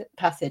of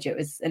passage. It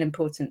was an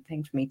important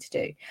thing for me to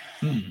do.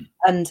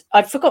 And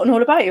I'd forgotten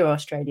all about your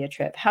Australia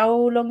trip. How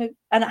long,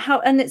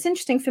 and it's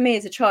interesting for me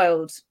as a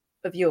child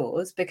of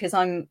yours, because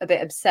I'm a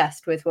bit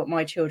obsessed with what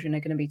my children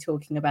are going to be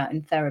talking about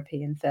in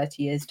therapy in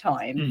 30 years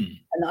time.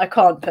 And I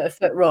can't put a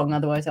foot wrong,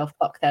 otherwise I'll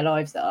fuck their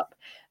lives up.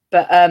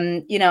 But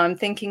you know, I'm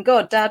thinking,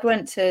 God, Dad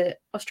went to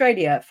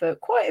Australia for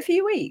quite a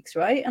few weeks,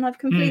 right? And I've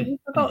completely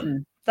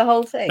forgotten the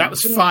whole thing. That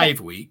was 5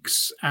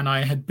 weeks, and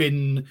I had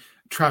been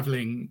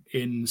traveling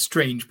in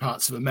strange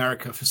parts of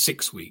America for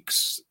 6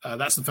 weeks.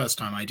 That's the first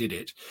time I did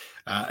it.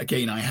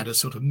 Again, I had a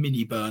sort of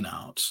mini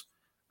burnout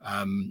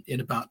in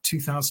about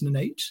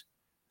 2008.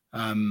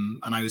 And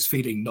I was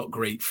feeling not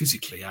great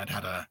physically. I'd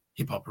had a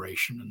hip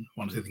operation and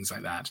one or two things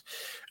like that.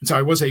 And so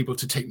I was able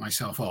to take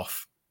myself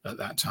off at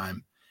that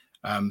time.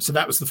 So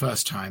that was the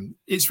first time.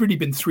 It's really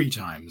been 3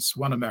 times,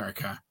 one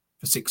America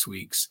for 6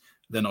 weeks,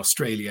 then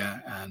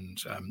Australia and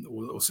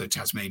also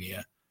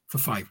Tasmania for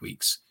 5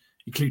 weeks,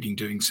 including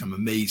doing some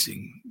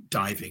amazing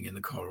diving in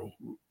the coral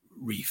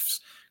reefs,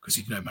 because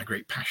you know my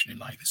great passion in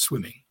life is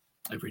swimming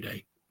every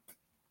day.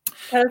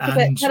 Tell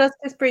us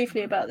just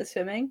briefly about the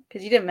swimming,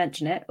 because you didn't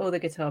mention it, or the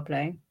guitar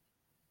playing.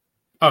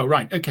 Oh,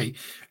 right. Okay.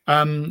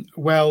 When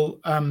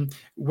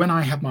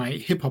I had my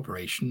hip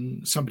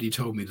operation, somebody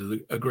told me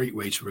that a great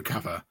way to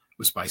recover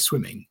was by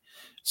swimming.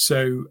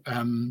 So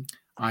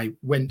I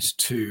went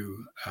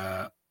to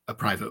a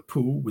private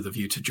pool with a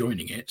view to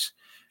joining it.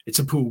 It's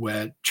a pool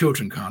where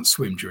children can't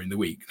swim during the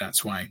week.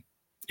 That's why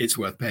it's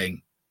worth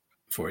paying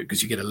for it,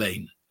 because you get a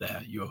lane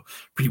there. You're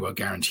pretty well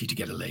guaranteed to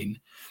get a lane.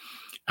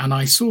 And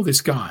I saw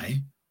this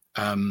guy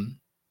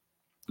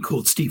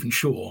called Stephen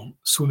Shaw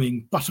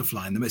swimming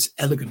butterfly in the most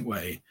elegant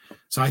way.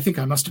 So I think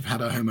I must have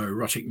had a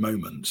homoerotic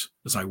moment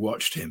as I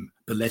watched him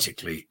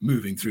balletically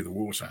moving through the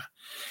water.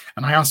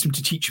 And I asked him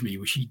to teach me,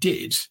 which he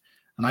did.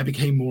 And I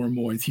became more and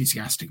more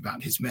enthusiastic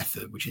about his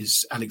method, which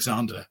is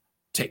Alexander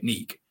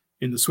technique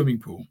in the swimming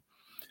pool.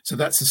 So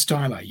that's the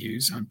style I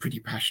use. I'm pretty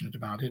passionate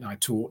about it. I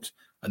taught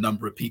a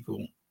number of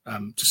people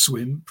to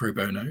swim pro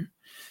bono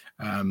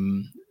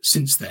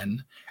since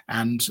then.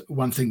 And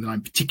one thing that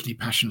I'm particularly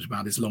passionate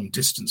about is long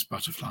distance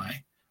butterfly,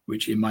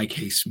 which in my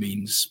case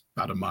means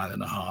about 1.5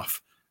 miles,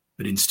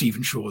 but in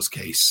Stephen Shaw's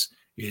case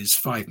is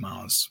 5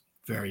 miles.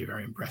 Very,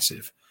 very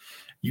impressive.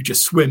 You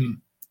just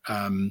swim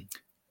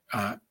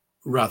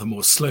rather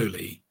more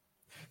slowly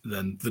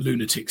than the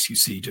lunatics you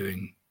see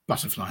doing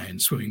butterfly in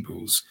swimming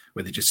pools,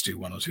 where they just do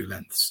 1 or 2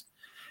 lengths.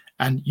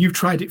 And you've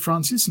tried it,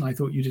 Francis, and I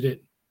thought you did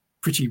it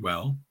pretty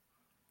well,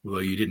 although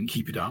you didn't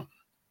keep it up.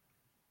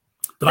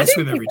 But I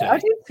swim every day. I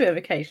do swim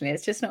occasionally.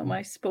 It's just not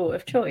my sport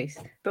of choice.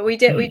 But we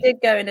did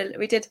go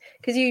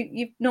because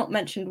you've not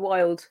mentioned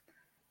wild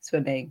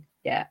swimming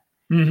yet.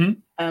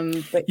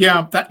 But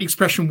yeah, that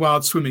expression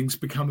 "wild swimming's"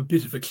 become a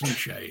bit of a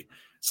cliche.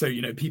 So,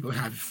 you know, people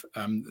have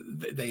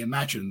they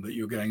imagine that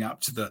you're going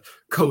up to the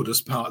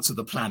coldest parts of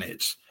the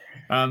planet,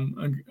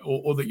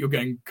 or that you're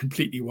going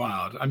completely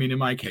wild. I mean, in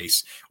my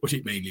case, what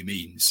it mainly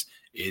means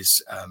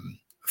is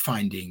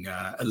finding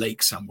a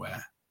lake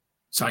somewhere.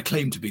 So I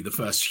claim to be the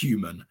first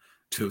human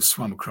to have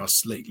swum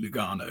across Lake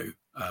Lugano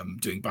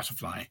doing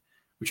butterfly,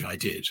 which I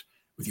did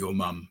with your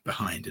mum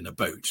behind in a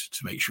boat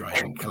to make sure I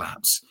didn't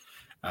collapse,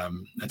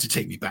 and to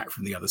take me back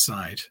from the other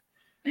side.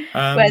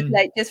 Where's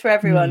Lake, just for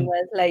everyone,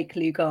 where's Lake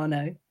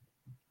Lugano?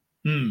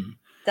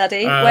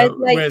 Daddy,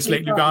 where's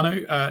Lake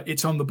Lugano?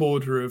 It's on the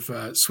border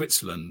of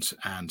Switzerland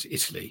and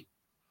Italy.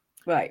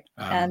 Right.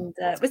 And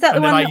was that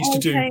the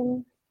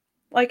one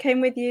I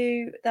came with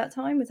you that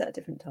time? Was that a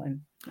different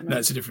time? No,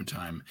 it's a different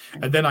time.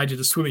 And then I did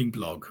a swimming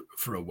blog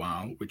for a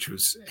while, which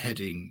was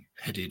headed,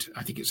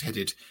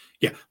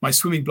 my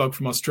swimming blog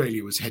from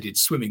Australia was headed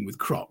Swimming with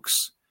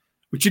Crocs,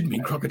 which didn't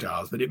mean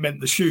crocodiles, but it meant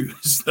the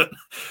shoes that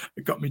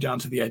got me down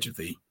to the edge of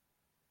the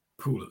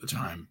pool at the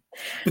time.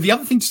 But the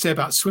other thing to say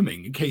about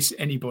swimming, in case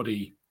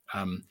anybody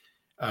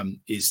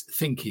is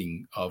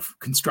thinking of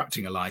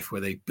constructing a life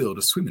where they build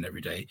a swim in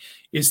every day,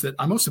 is that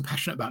I'm also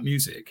passionate about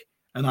music,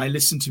 and I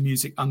listen to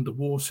music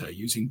underwater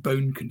using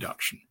bone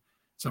conduction.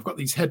 So I've got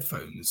these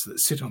headphones that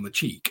sit on the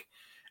cheek,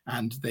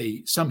 and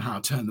they somehow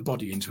turn the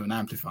body into an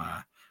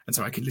amplifier. And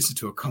so I can listen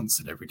to a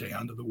concert every day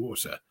under the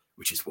water,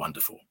 which is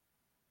wonderful.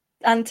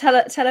 And tell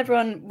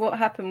everyone what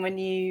happened when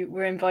you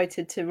were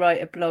invited to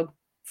write a blog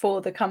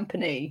for the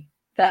company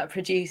that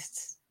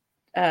produced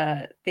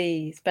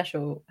the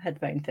special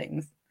headphone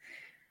things.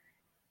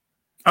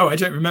 Oh, I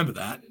don't remember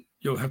that.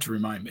 You'll have to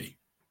remind me.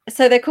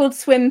 So they're called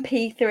Swim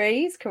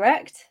P3s,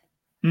 correct?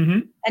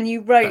 Mm-hmm. And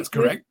you wrote, that's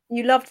correct.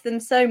 You loved them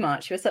so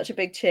much. You were such a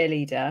big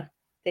cheerleader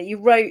that you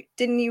wrote,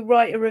 didn't you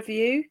write a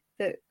review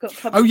that got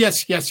published? Oh,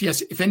 yes.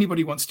 If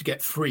anybody wants to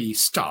get free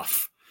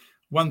stuff,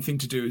 one thing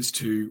to do is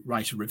to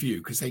write a review,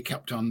 because they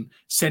kept on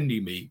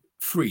sending me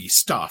free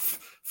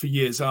stuff for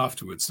years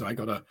afterwards. So I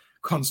got a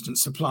constant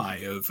supply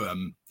of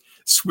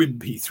Swim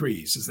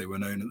P3s, as they were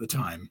known at the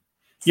time.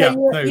 So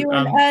you were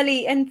an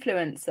early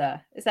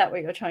influencer. Is that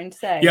what you're trying to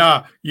say?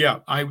 Yeah.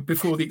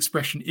 Before the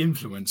expression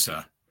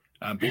influencer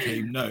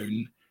became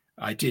known,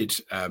 I did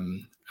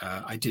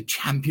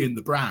champion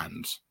the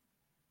brand.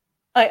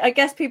 I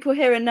guess people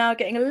here are now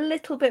getting a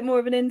little bit more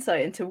of an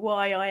insight into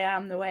why I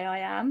am the way I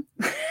am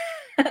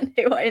and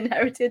who I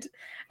inherited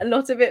a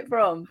lot of it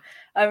from.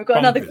 We've got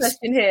another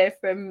question here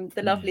from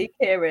the lovely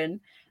Kieran.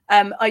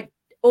 I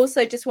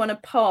also just want to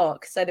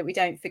park so that we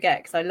don't forget,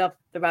 because I love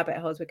the rabbit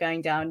holes we're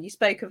going down. You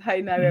spoke of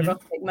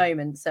homoerotic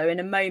moments. So in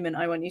a moment,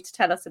 I want you to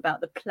tell us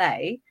about the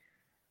play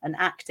and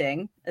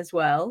acting as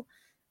well.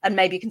 And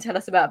maybe you can tell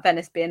us about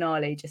Venice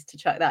Biennale, just to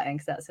chuck that in,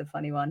 because that's a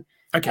funny one.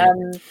 Okay.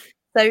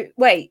 So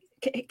wait,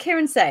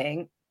 Kieran's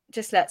saying,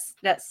 just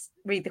let's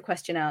read the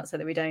question out so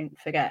that we don't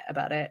forget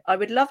about it. I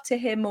would love to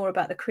hear more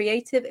about the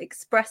creative,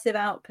 expressive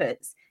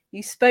outputs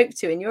you spoke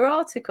to in your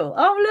article.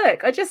 Oh,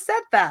 look, I just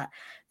said that.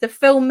 The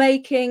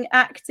filmmaking,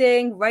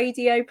 acting,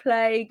 radio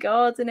play,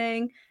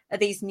 gardening. Are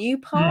these new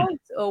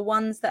paths or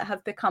ones that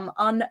have become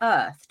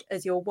unearthed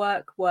as your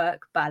work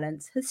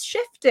balance has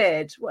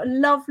shifted? What a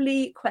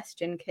lovely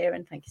question,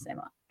 Kieran. Thank you so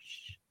much.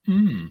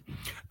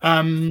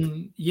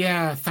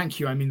 Yeah, thank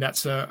you. I mean,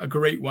 that's a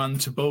great one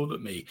to bowl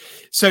at me.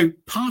 So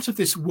part of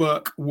this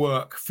work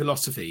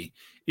philosophy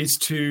is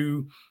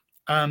to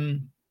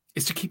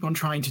keep on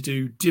trying to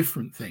do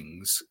different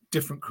things,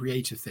 different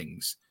creative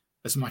things,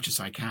 as much as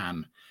I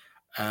can,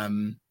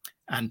 and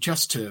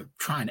just to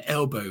try and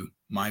elbow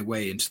my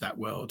way into that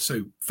world.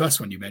 So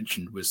first one you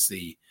mentioned was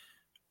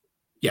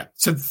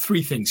so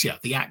three things,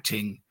 the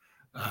acting,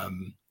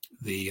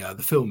 the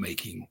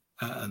filmmaking,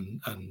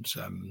 and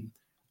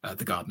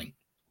the gardening.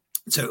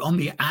 So on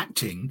the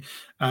acting,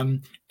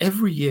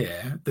 every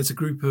year there's a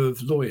group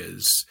of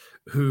lawyers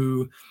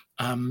who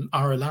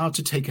are allowed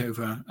to take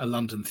over a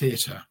London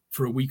theatre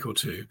for a week or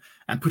two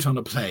and put on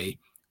a play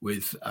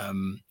with a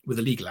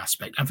legal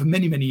aspect. And for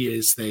many, many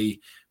years, they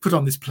put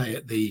on this play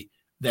at the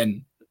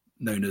then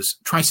known as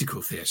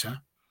Tricycle Theatre,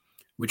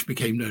 which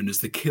became known as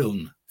the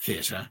Kiln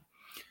Theatre.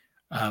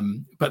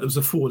 But there was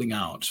a falling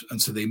out, and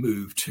so they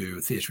moved to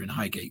a theatre in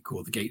Highgate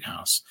called the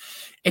Gatehouse.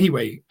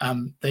 Anyway,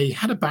 they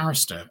had a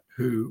barrister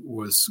who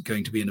was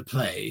going to be in a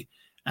play,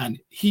 and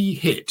he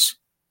hit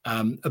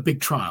a big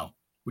trial,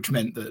 which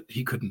meant that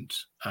he couldn't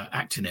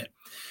act in it.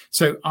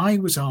 So I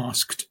was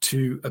asked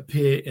to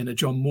appear in a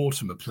John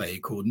Mortimer play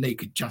called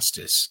Naked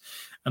Justice,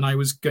 and I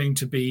was going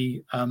to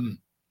be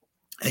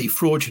a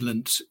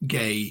fraudulent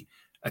gay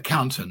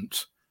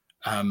accountant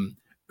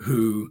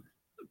who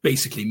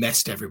basically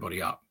messed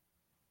everybody up.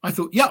 I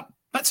thought,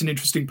 that's an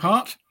interesting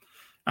part.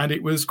 And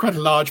it was quite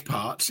a large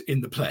part in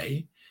the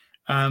play.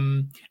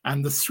 And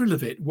the thrill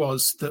of it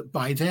was that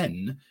by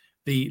then,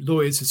 the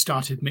lawyers had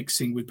started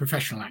mixing with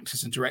professional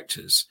actors and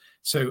directors.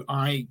 So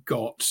I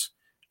got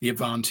the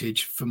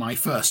advantage for my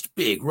first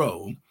big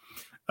role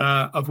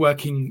of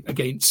working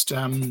against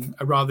a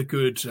rather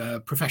good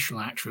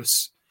professional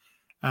actress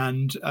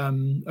and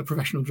a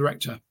professional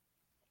director.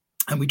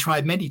 And we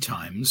tried many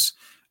times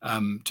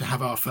to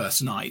have our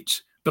first night,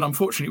 but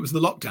unfortunately it was the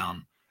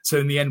lockdown. So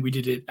in the end, we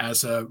did it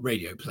as a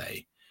radio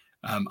play.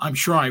 I'm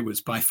sure I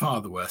was by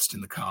far the worst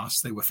in the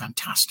cast. They were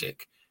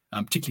fantastic,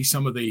 particularly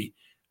some of the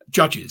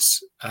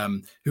judges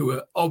who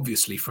were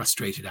obviously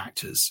frustrated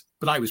actors,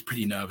 but I was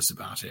pretty nervous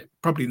about it.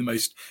 Probably the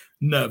most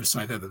nervous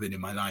I've ever been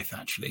in my life,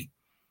 actually.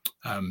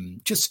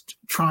 Just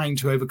trying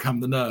to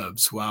overcome the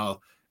nerves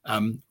while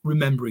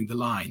remembering the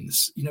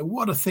lines. You know,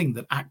 what a thing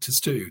that actors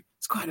do.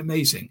 It's quite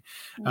amazing.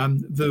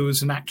 There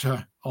was an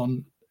actor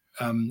on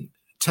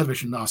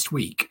television last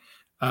week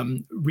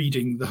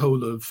reading the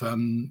whole of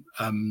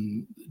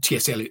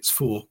T.S. Eliot's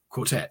 4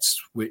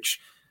 quartets, which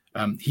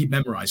he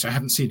memorized. I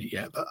haven't seen it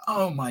yet, but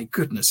oh my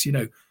goodness, you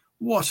know,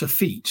 what a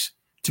feat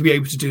to be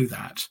able to do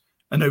that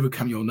and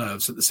overcome your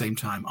nerves at the same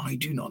time. I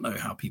do not know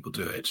how people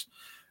do it.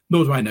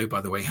 Nor do I know,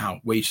 by the way,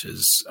 how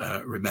waiters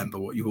remember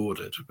what you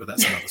ordered, but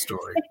that's another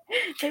story.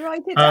 They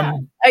write it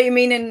down. Oh, you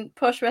mean in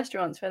posh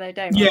restaurants where they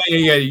don't?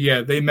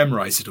 Yeah. They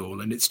memorize it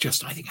all. And it's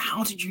just, I think,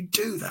 how did you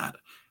do that?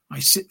 I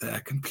sit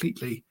there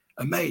completely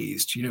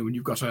amazed, when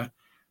you've got a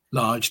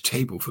large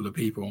table full of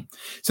people.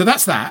 So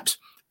that's that.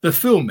 The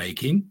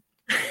filmmaking.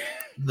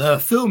 The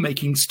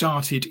filmmaking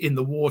started in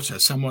the water.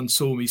 Someone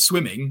saw me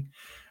swimming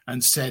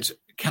and said,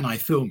 "Can I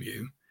film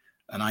you?"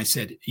 And I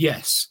said,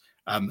 "Yes,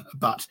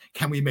 but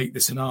can we make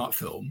this an art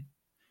film?"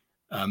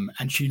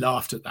 And she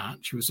laughed at that.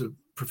 She was a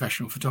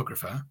professional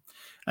photographer.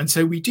 And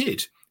so we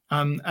did.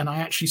 And I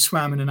actually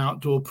swam in an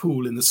outdoor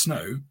pool in the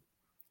snow.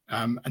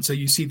 And so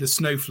you see the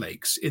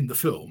snowflakes in the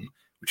film,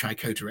 which I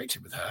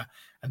co-directed with her.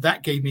 And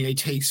that gave me a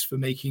taste for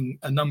making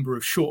a number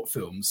of short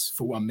films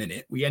for 1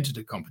 minute. We entered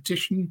a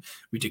competition.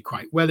 We did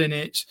quite well in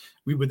it.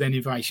 We were then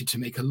invited to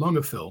make a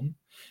longer film.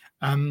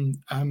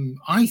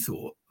 I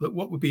thought that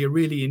what would be a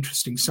really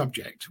interesting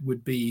subject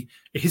would be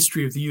a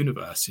history of the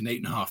universe in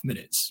 8.5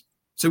 minutes.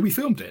 So we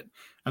filmed it,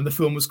 and the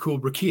film was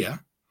called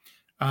Rakia.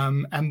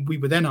 And we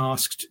were then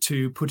asked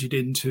to put it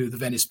into the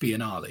Venice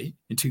Biennale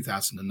in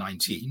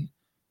 2019,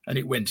 and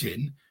it went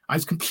in. I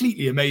was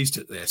completely amazed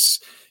at this,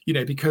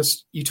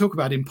 because you talk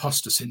about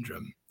imposter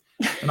syndrome,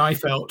 and I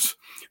felt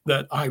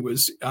that I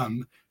was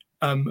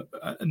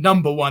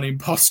number one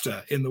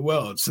imposter in the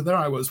world. So there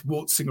I was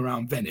waltzing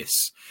around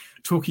Venice,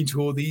 talking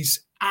to all these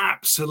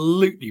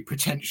absolutely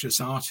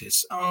pretentious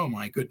artists. Oh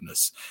my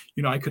goodness.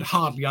 I could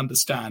hardly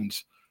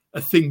understand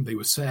a thing they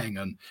were saying.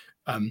 And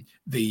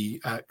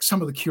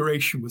some of the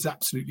curation was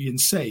absolutely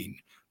insane.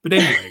 But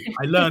anyway,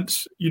 I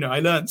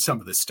learned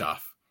some of this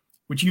stuff,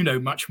 which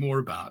much more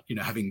about,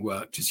 having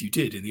worked as you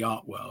did in the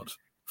art world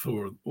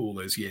for all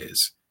those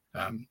years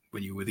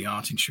when you were the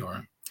art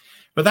insurer.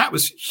 But that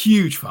was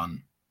huge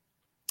fun.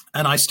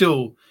 And I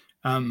still,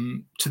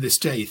 to this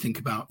day, think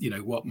about,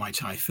 what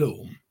might I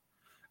film?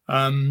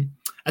 And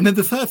then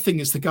the third thing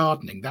is the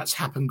gardening. That's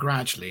happened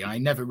gradually. I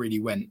never really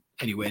went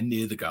anywhere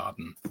near the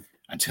garden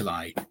until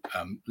I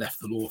left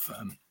the law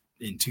firm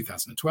in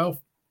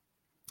 2012.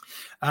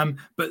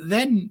 But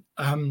then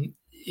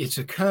it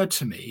occurred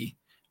to me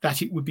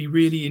that it would be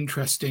really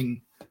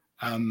interesting,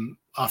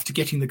 after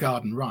getting the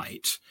garden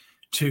right,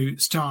 to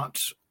start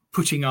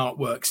putting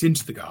artworks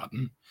into the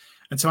garden.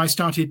 And so I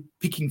started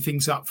picking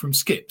things up from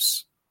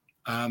skips.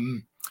 So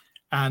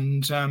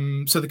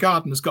the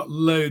garden has got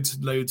loads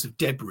and loads of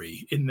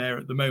debris in there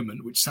at the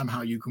moment, which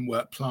somehow you can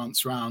work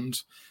plants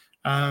around.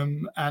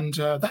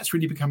 That's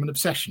really become an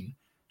obsession.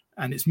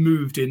 And it's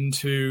moved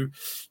into,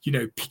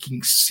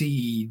 picking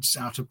seeds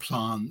out of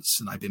plants.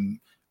 And I've been,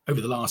 over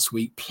the last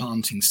week,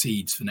 planting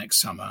seeds for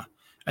next summer.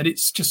 And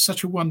it's just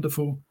such a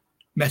wonderful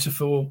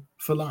metaphor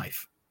for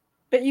life.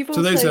 But you've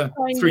also, so those are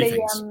three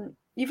things.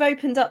 You've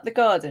opened up the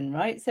garden,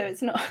 right? So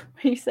it's not,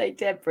 when you say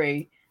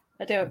debris,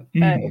 it's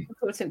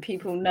important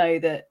people know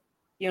that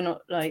you're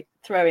not like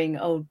throwing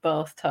old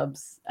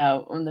bathtubs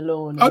out on the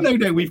lawn. Oh,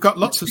 no, we've got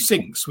lots of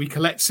sinks. We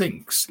collect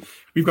sinks.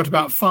 We've got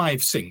about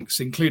 5 sinks,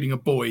 including a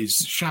boys'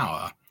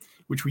 shower,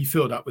 which we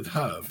filled up with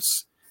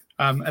herbs.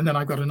 And then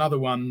I've got another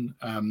one,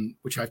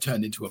 which I've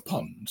turned into a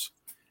pond.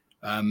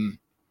 And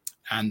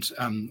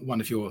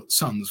one of your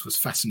sons was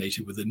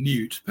fascinated with a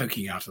newt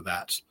poking out of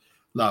that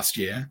last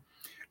year.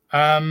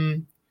 I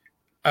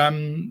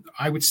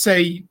would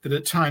say that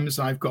at times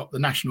I've got the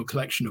national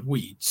collection of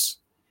weeds,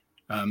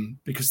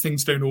 because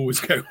things don't always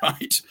go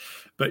right.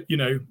 But,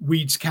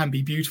 weeds can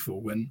be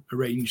beautiful when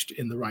arranged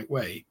in the right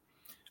way.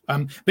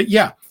 I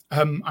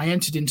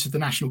entered into the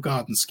National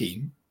Garden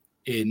Scheme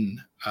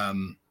in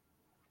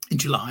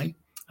July,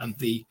 and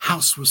the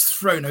house was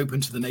thrown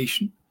open to the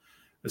nation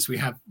as we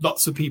had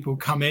lots of people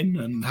come in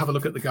and have a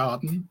look at the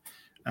garden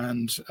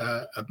and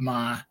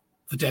admire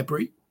the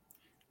debris.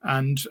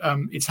 And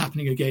it's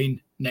happening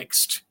again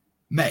next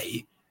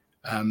May,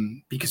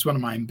 because one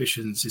of my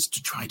ambitions is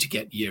to try to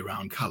get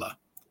year-round colour.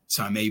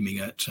 So I'm aiming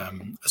at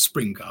a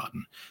spring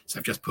garden. So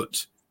I've just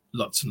put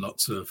lots and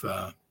lots of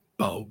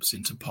bulbs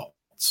into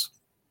pots.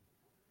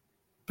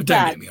 But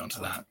don't get me onto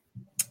that.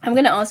 I'm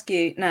going to ask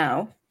you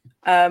now,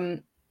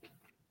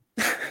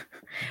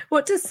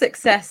 what does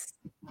success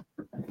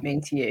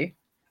mean to you?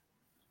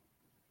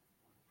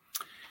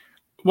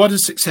 What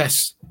does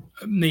success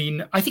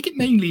mean? I think it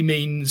mainly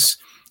means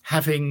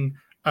having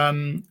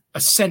a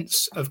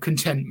sense of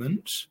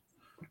contentment.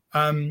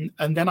 And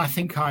then I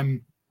think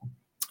I'm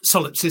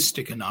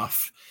solipsistic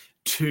enough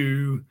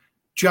to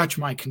judge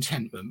my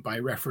contentment by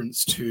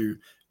reference to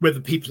whether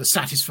people are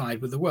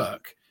satisfied with the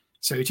work.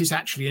 So it is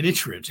actually an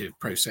iterative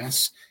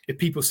process. If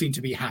people seem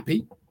to be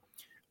happy,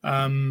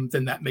 then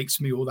that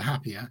makes me all the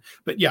happier.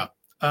 But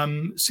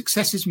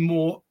success is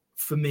more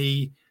for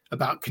me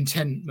about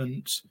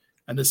contentment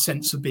and a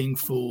sense of being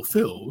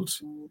fulfilled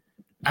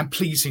and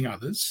pleasing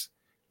others,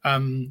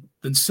 then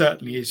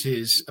certainly it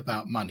is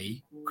about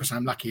money, because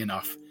I'm lucky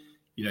enough,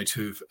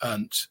 to have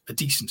earned a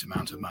decent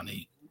amount of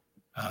money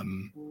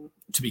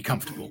to be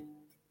comfortable.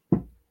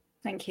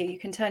 Thank you. You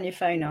can turn your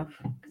phone off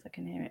because I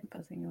can hear it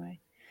buzzing away.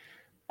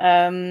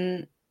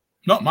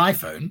 Not my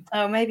phone.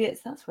 Oh, maybe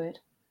that's weird.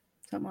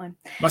 It's not mine.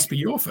 Must be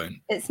your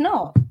phone. It's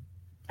not.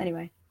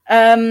 Anyway.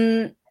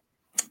 And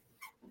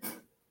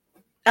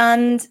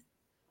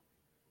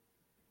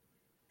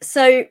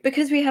so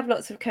because we have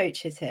lots of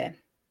coaches here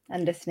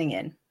and listening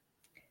in,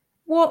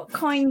 what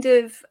kind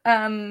of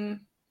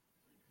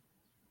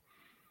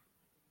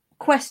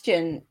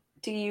question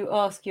do you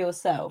ask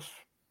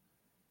yourself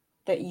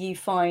that you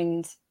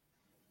find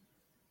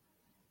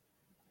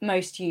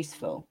most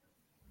useful?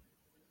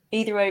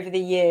 Either over the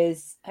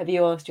years, have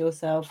you asked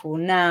yourself, or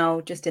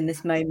now, just in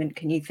this moment,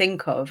 can you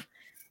think of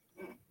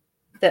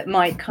that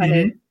might kind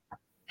of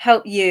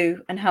help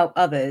you and help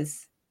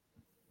others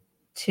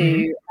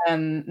to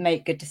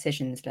make good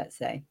decisions, let's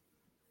say?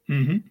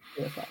 Well,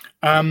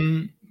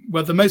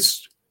 the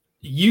most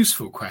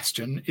useful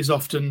question is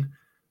often,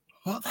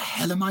 what the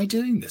hell am I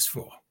doing this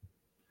for?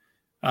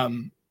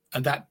 And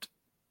that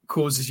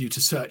causes you to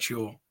search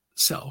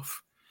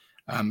yourself.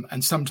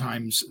 And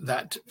sometimes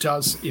that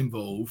does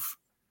involve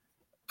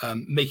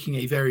making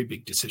a very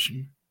big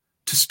decision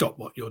to stop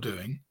what you're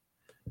doing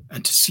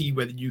and to see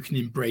whether you can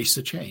embrace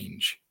a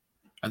change.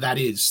 And that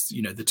is,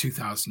 the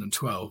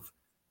 2012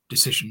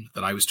 decision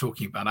that I was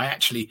talking about. I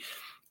actually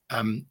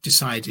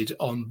decided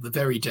on the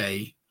very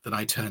day that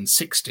I turned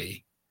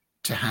 60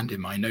 to hand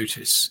in my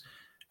notice.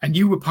 And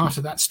you were part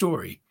of that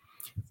story.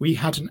 We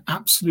had an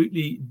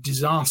absolutely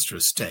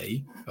disastrous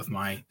day of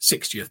my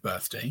 60th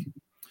birthday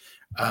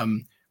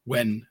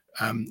when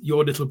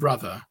your little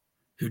brother,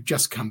 who'd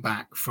just come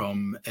back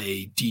from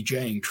a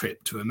DJing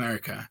trip to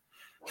America,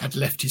 had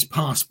left his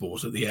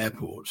passport at the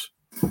airport.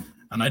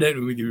 And I don't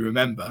know whether you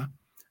remember,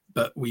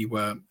 but we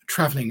were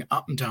traveling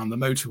up and down the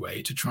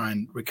motorway to try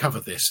and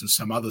recover this and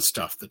some other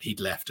stuff that he'd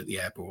left at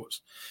the airport.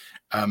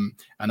 And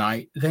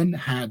I then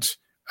had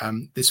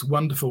this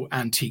wonderful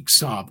antique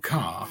Saab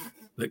car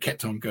that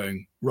kept on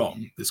going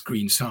wrong, this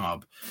green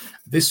Saab.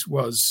 This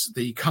was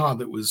the car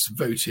that was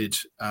voted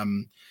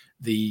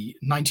the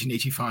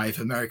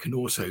 1985 American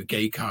Auto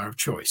Gay Car of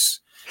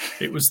Choice.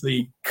 It was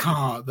the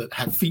car that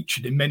had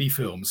featured in many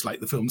films,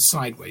 like the film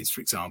Sideways,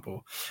 for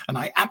example, and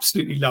I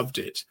absolutely loved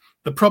it.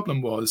 The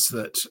problem was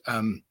that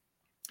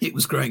it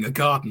was growing a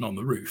garden on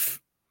the roof.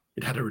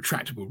 It had a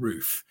retractable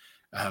roof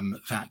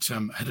that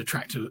had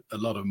attracted a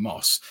lot of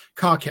moss.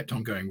 Car kept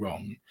on going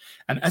wrong,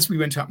 and as we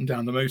went up and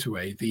down the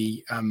motorway,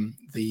 the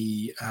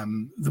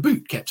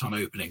boot kept on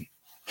opening.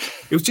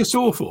 It was just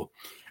awful.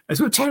 It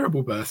was a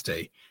terrible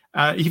birthday.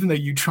 Even though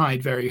you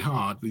tried very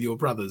hard with your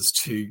brothers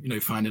to,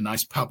 find a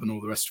nice pub and all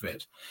the rest of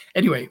it.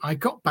 Anyway, I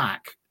got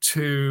back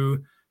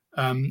to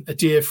a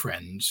dear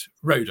friend,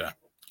 Rhoda,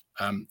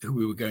 who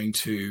we were going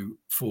to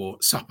for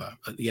supper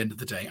at the end of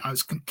the day. I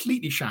was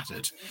completely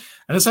shattered.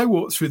 And as I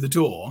walked through the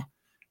door,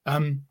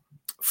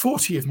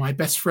 40 of my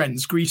best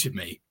friends greeted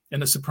me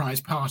in a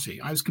surprise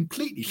party. I was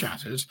completely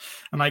shattered.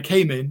 And I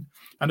came in,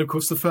 and of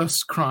course, the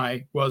first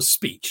cry was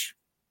speech.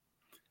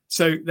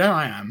 So there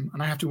I am,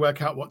 and I have to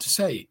work out what to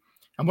say.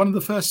 And one of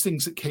the first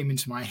things that came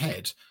into my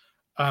head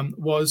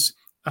was,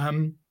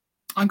 I'm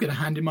going to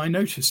hand in my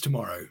notice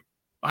tomorrow.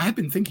 I had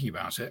been thinking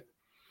about it.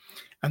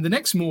 And the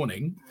next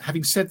morning,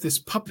 having said this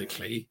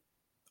publicly,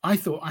 I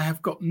thought I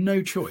have got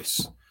no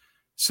choice.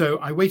 So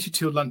I waited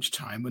till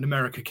lunchtime when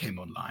America came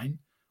online.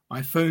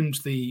 I phoned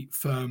the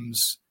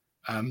firm's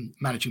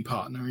managing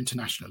partner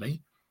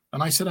internationally,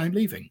 and I said, I'm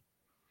leaving.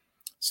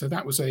 So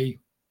that was a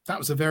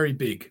very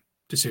big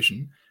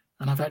decision.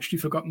 And I've actually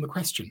forgotten the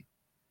question.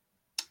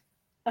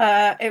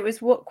 It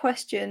was, what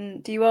question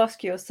do you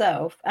ask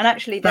yourself? And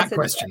actually, that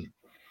question.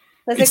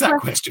 There's that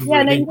question,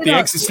 really, the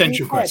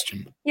existential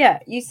question. Yeah,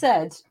 you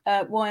said,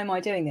 why am I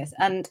doing this?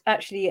 And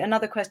actually,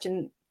 another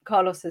question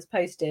Carlos has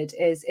posted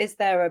is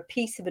there a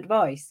piece of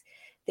advice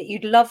that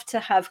you'd love to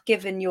have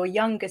given your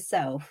younger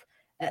self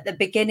at the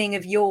beginning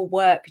of your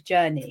work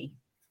journey?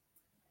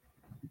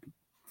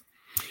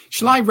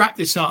 Shall I wrap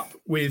this up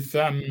with,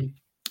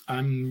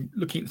 I'm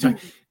looking at the time,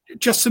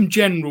 just some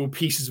general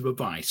pieces of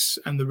advice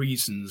and the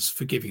reasons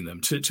for giving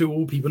them to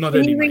all people, not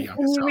only my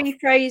younger self. Can you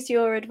rephrase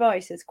your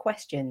advice as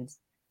questions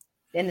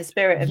in the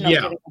spirit of not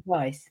giving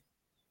advice?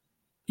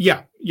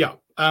 Yeah.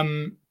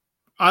 I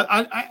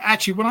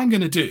actually, what I'm going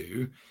to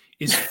do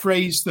is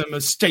phrase them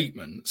as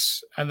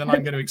statements, and then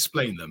I'm going to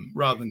explain them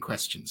rather than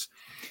questions.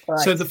 Right.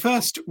 So the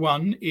first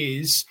one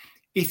is,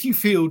 if you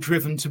feel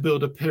driven to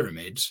build a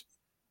pyramid,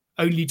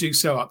 only do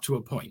so up to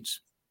a point.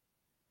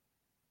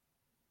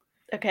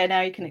 Okay,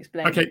 now you can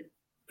explain. Okay,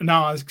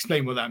 now I'll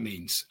explain what that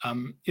means.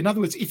 In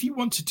other words, if you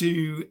want to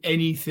do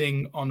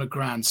anything on a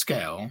grand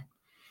scale,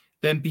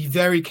 then be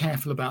very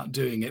careful about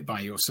doing it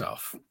by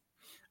yourself.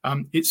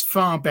 It's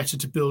far better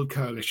to build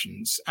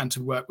coalitions and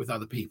to work with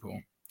other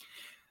people.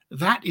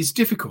 That is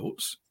difficult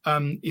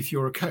if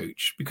you're a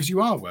coach, because you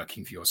are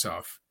working for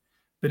yourself.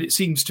 But it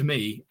seems to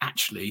me,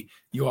 actually,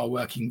 you are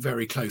working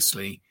very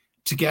closely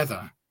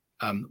together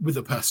with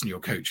the person you're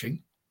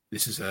coaching.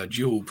 This is a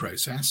dual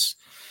process.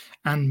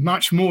 And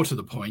much more to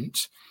the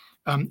point,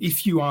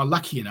 if you are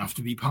lucky enough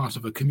to be part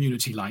of a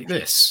community like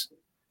this,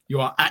 you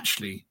are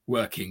actually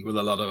working with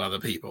a lot of other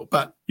people.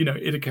 But,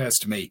 it occurs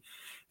to me,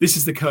 this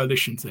is the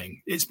coalition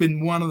thing. It's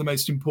been one of the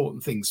most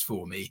important things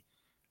for me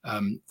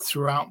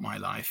throughout my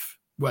life,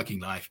 working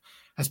life,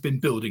 has been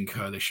building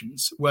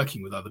coalitions,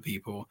 working with other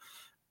people,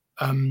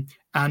 and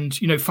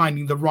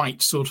finding the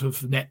right sort of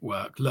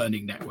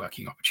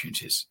networking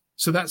opportunities.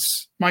 So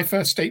that's my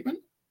first statement.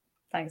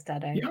 Thanks,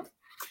 Dado. Yeah.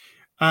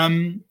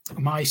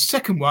 My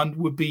second one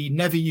would be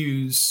never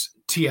use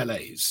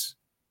TLAs.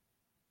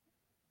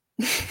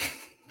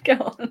 Go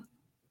on.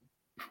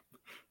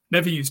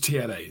 Never use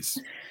TLAs.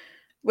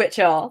 Which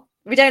are?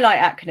 We don't like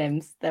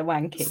acronyms. They're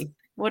wanky.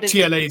 What is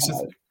TLAs?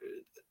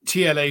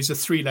 TLAs are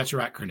 3-letter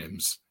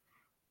acronyms.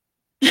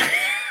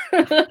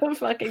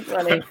 Fucking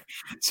funny.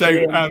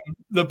 So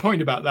the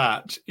point about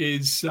that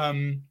is,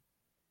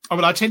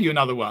 I'll tell you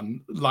another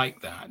one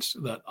like that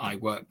I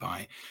work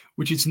by,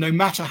 which is no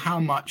matter how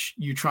much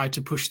you try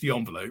to push the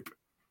envelope,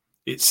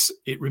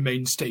 it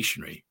remains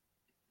stationary.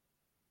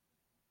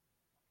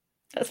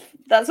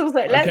 That's also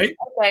okay.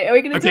 Are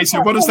we going to? Okay.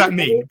 So what does that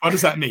mean? What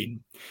does that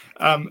mean?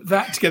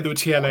 That together with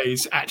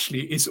TLAs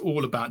actually is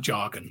all about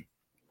jargon.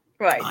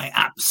 Right. I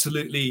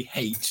absolutely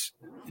hate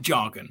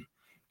jargon.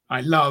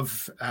 I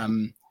love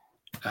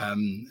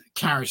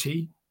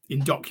clarity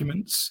in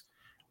documents.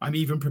 I'm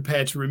even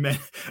prepared to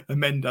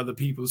amend other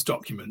people's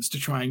documents to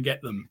try and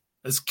get them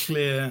as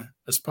clear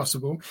as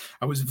possible.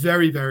 I was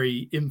very,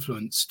 very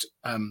influenced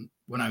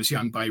when I was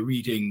young by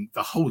reading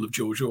the whole of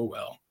George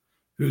Orwell,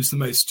 who's the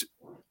most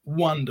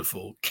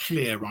wonderful,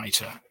 clear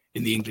writer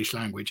in the English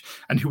language,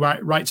 and who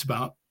writes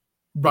about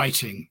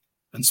writing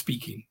and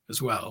speaking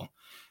as well.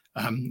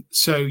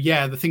 So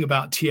the thing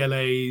about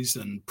TLAs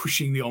and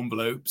pushing the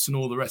envelopes and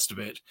all the rest of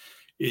it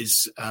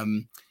is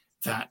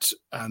that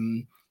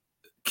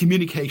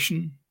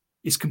communication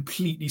is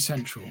completely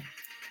central.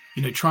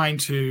 Trying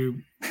to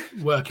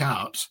work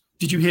out.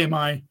 Did you hear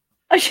my?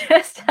 I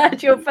just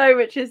had your phone,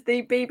 which is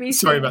the BBC.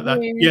 Sorry about that.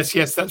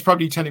 Yes, that's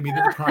probably telling me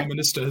that the Prime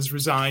Minister has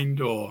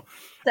resigned, or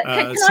can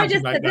I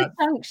just like at this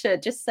juncture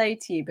just say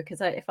to you,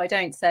 because if I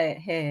don't say it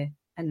here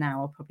and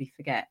now, I'll probably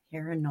forget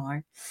here and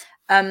now.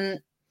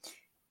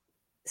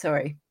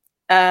 Sorry.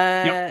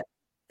 Yep.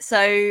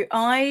 So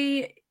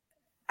I,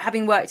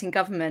 having worked in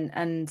government,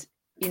 and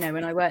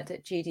when I worked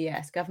at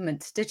GDS,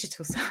 Government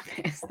Digital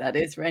Service, that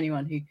is for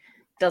anyone who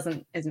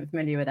isn't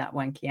familiar with that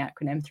wanky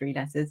acronym, 3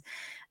 letters.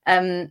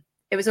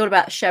 It was all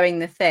about showing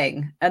the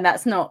thing, and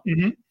that's not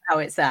how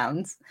it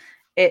sounds.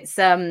 It's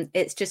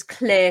just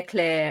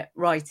clear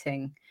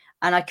writing,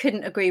 and I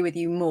couldn't agree with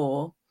you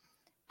more.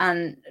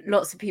 And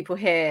lots of people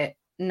here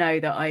know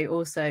that I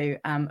also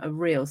am a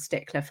real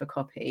stickler for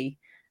copy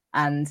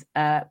and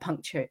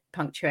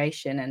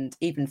punctuation and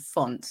even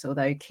fonts,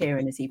 although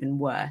Kieran is even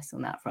worse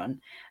on that front.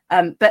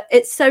 But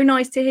it's so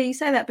nice to hear you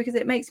say that, because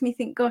it makes me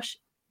think, gosh,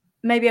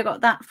 maybe I got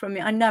that from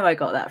you. I know I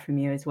got that from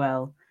you as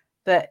well.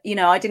 But,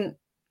 I didn't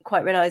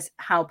quite realize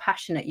how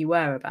passionate you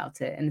were about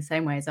it in the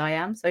same way as I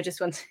am. So I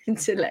just wanted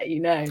to let you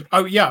know.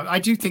 Oh, yeah, I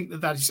do think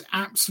that is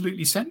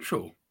absolutely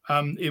central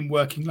in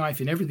working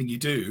life, in everything you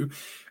do.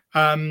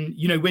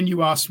 When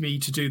you asked me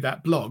to do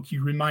that blog,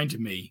 you reminded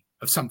me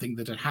of something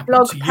that had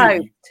happened to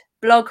you.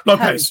 Blog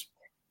post.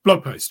 A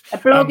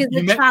blog is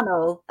a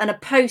channel, and a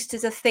post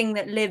is a thing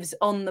that lives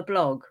on the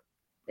blog.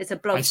 It's a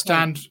blog.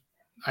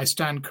 I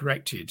stand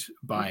corrected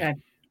by. Okay.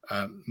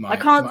 I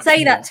can't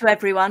say that to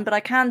everyone, but I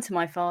can to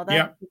my father.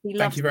 Yeah,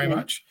 thank you very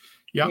much.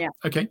 Yeah,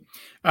 okay.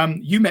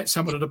 You met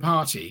someone at a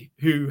party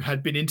who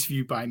had been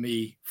interviewed by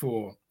me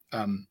for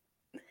a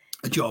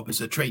job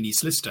as a trainee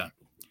solicitor,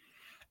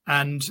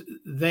 and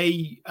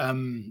they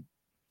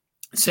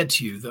said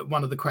to you that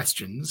one of the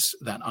questions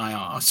that I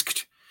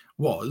asked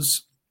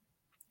was,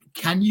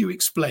 can you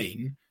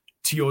explain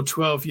to your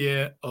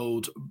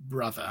 12-year-old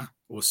brother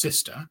or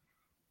sister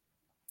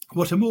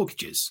what a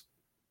mortgage is?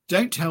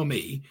 Don't tell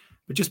me,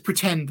 but just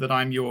pretend that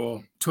I'm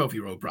your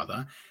 12-year-old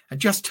brother and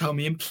just tell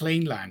me in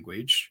plain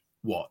language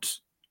what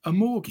a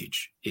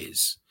mortgage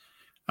is.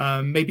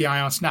 Maybe I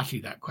asked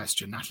Natalie that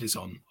question. Natalie's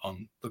on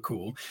the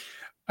call.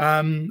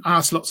 I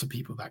asked lots of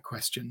people that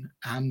question,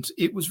 and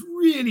it was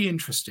really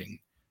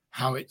interesting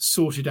how it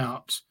sorted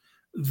out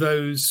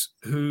those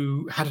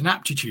who had an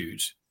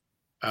aptitude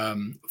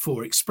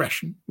for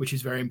expression, which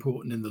is very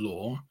important in the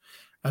law,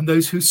 and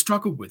those who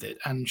struggled with it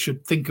and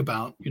should think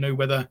about,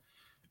 whether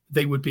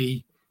they would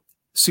be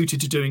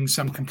suited to doing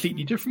some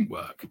completely different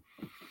work.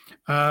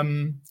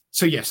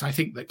 So yes, I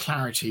think that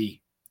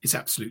clarity is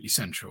absolutely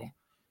central.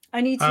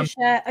 I need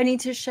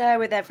to share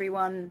with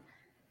everyone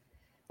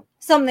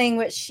something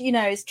which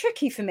is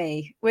tricky for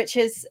me, which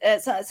is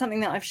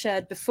something that I've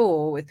shared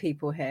before with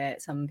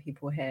some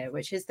people here,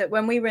 which is that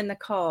when we were in the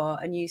car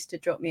and used to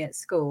drop me at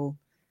school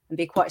and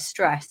be quite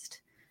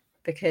stressed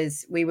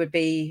because we would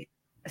be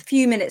a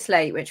few minutes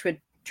late, which would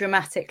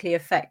dramatically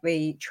affect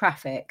the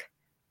traffic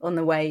on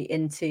the way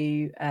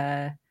into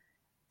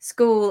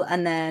school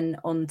and then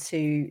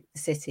onto the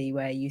city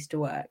where you used to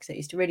work. So it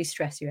used to really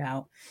stress you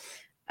out.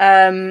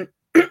 And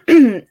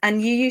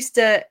you used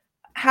to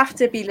have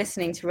to be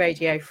listening to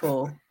Radio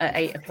 4 at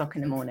 8 o'clock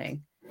in the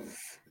morning.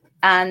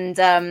 And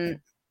so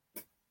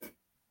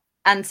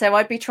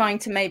I'd be trying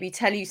to maybe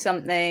tell you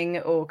something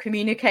or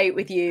communicate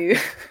with you.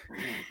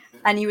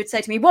 And you would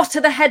say to me, what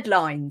are the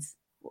headlines?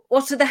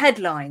 what are the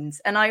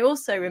headlines? And I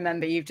also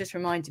remember, you've just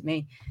reminded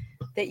me,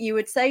 that you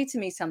would say to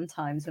me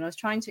sometimes when I was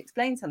trying to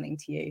explain something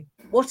to you,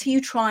 what are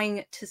you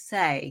trying to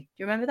say?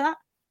 Do you remember that?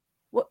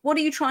 What are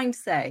you trying to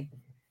say?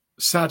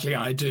 Sadly,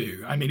 I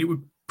do. I mean, it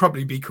would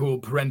probably be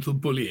called parental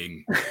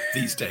bullying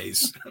these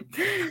days.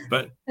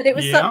 But it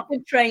was such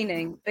good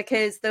training,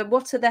 because the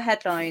what are the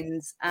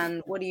headlines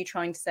and what are you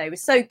trying to say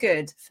was so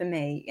good for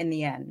me in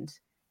the end,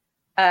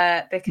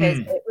 because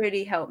it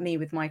really helped me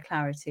with my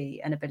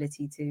clarity and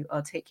ability to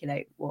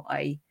articulate what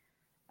I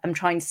am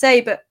trying to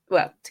say, but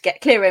to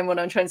get clear on what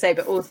I'm trying to say,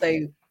 but also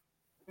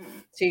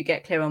to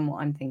get clear on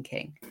what I'm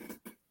thinking.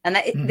 And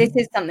this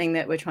is something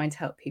that we're trying to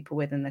help people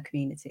with in the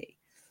community,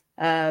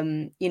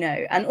 and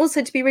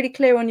also to be really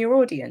clear on your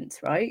audience,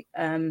 right?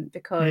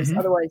 Because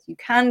otherwise you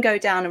can go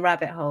down a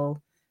rabbit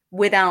hole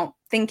without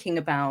thinking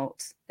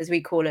about, as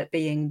we call it,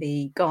 being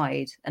the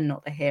guide and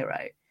not the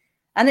hero.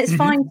 And it's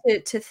fine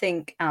to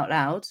think out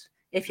loud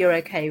if you're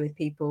okay with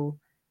people.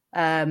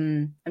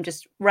 I'm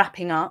just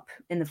wrapping up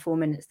in the 4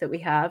 minutes that we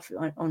have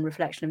on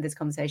reflection of this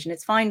conversation.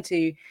 It's fine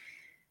to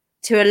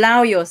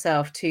allow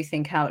yourself to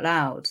think out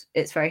loud.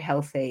 It's very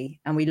healthy,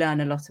 and we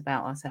learn a lot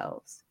about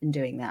ourselves in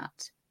doing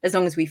that, as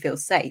long as we feel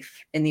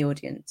safe in the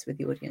audience, with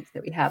the audience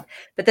that we have.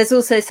 But there's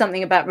also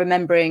something about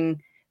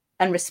remembering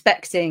and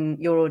respecting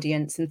your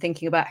audience and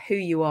thinking about who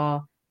you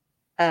are,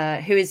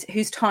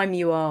 whose time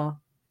you are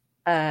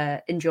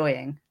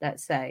enjoying,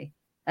 let's say.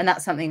 And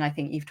that's something I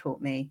think you've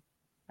taught me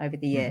over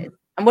the years.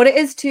 And what it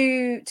is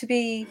to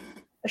be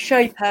a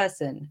showy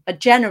person, a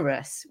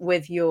generous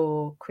with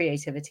your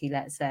creativity,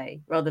 let's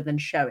say, rather than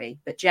showy,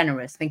 but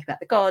generous. Think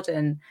about the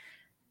garden,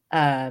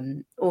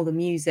 all the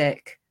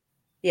music.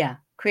 Yeah,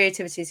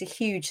 creativity is a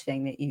huge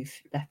thing that you've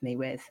left me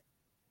with,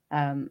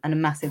 and a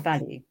massive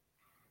value.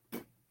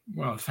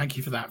 Well, thank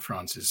you for that,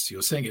 Frances.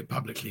 You're saying it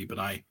publicly, but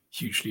I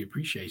hugely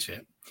appreciate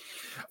it.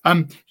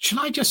 Shall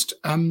I just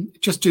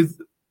do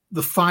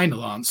the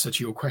final answer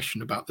to your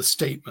question about the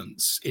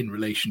statements in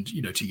relation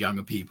to, to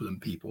younger people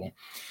and people?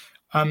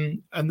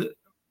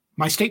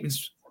 My statement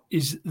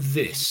is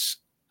this,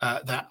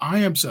 that I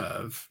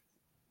observe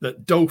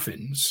that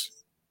dolphins,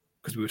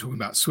 because we were talking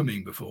about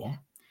swimming before,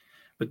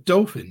 but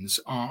dolphins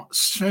are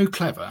so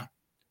clever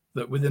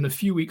that within a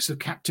few weeks of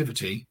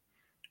captivity,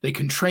 they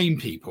can train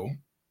people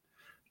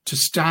to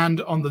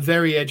stand on the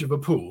very edge of a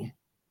pool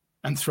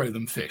and throw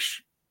them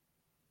fish.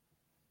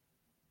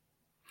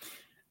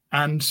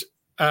 And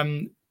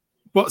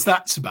what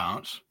that's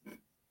about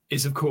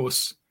is, of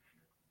course,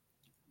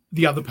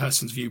 the other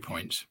person's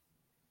viewpoint.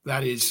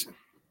 That is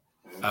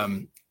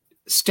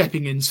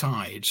stepping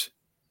inside,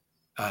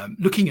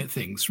 looking at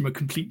things from a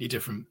completely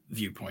different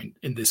viewpoint.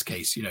 In this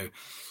case,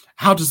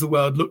 how does the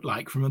world look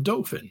like from a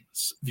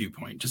dolphin's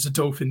viewpoint? Does a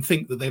dolphin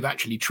think that they've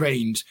actually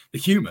trained the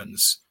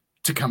humans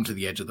to come to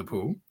the edge of the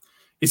pool?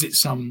 Is it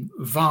some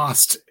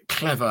vast,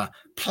 clever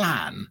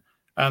plan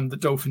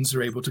that dolphins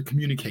are able to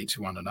communicate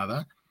to one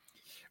another?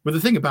 But the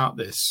thing about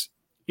this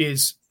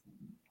is,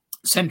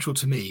 central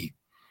to me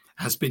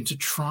has been to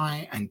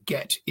try and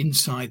get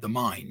inside the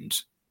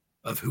mind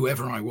of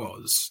whoever I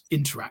was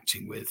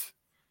interacting with,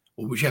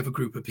 or whichever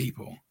group of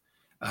people,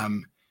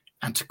 and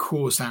to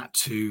cause that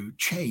to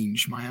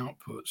change my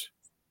output.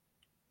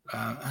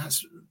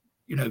 That's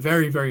a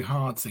very, very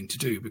hard thing to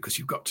do, because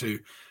you've got to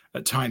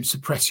at times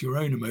suppress your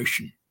own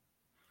emotion.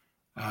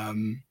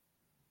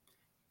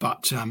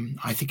 But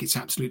I think it's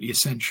absolutely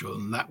essential,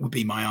 and that would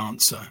be my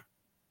answer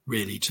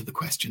really to the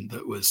question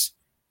that was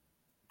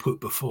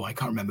put before. I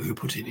can't remember who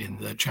put it in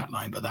the chat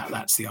line, but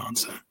that's the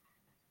answer.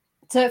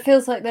 So it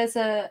feels like there's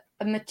a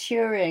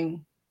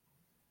maturing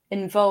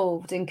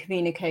involved in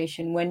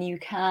communication when you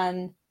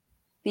can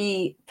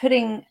be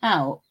putting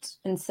out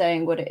and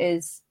saying what it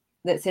is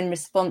that's in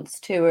response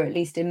to, or at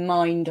least in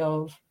mind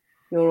of,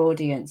 your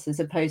audience, as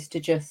opposed to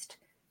just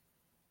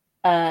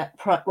not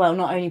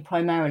only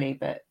primarily,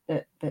 but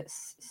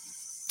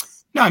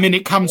no, I mean,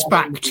 it comes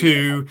back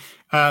to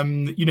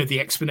the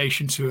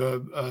explanation to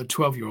a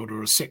 12-year-old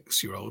or a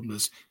 6-year-old,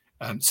 as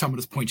someone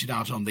has pointed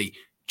out on the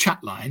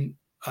chat line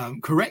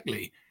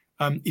correctly.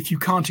 If you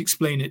can't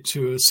explain it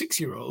to a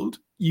 6-year-old,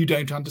 you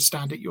don't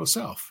understand it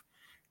yourself.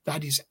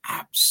 That is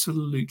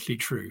absolutely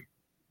true.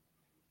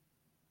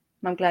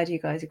 I'm glad you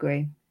guys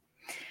agree.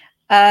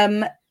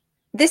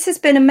 This has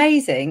been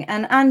amazing.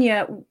 And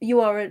Anya,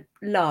 you are a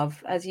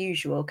love as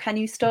usual. Can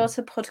you start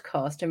a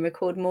podcast and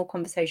record more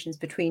conversations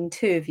between the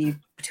two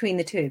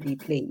of you,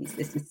 please?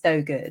 This is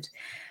so good.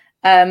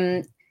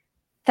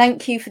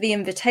 Thank you for the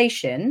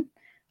invitation.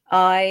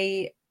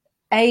 I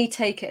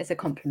take it as a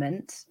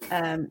compliment.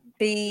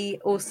 B,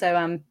 also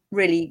I'm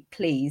really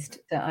pleased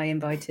that I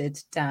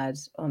invited Dad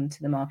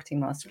onto the Marketing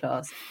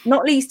Masterclass,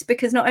 not least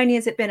because not only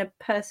has it been a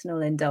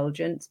personal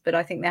indulgence, but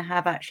I think there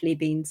have actually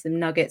been some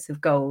nuggets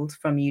of gold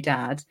from you,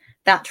 Dad,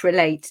 that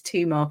relate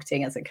to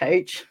marketing as a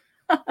coach.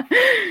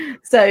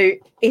 So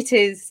it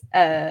is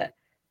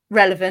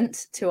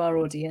relevant to our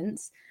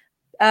audience.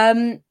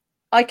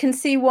 I can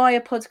see why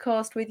a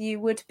podcast with you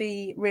would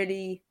be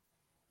really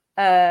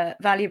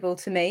valuable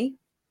to me.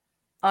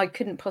 I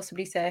couldn't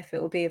possibly say if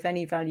it will be of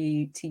any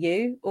value to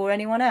you or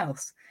anyone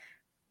else.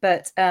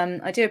 But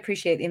I do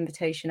appreciate the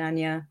invitation,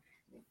 Anya.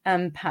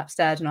 Perhaps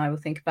Dad and I will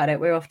think about it.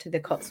 We're off to the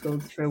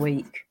Cotswolds for a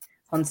week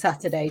on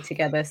Saturday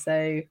together,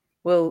 so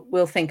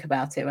we'll think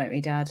about it, won't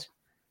we, Dad?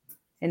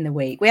 In the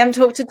week. We haven't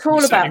talked at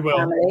all about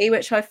family,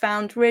 which I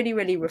found really,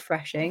 really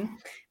refreshing,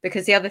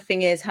 because the other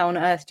thing is, how on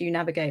earth do you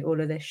navigate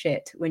all of this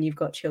shit when you've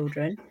got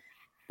children?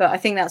 But I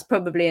think that's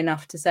probably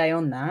enough to say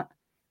on that.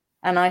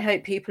 And I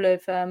hope people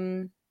have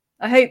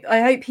I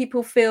hope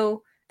people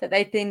feel that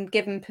they've been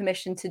given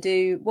permission to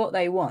do what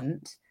they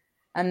want,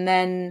 and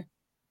then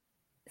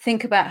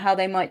think about how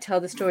they might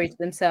tell the story to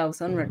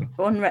themselves on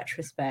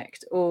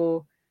retrospect,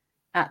 or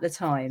at the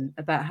time,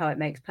 about how it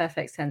makes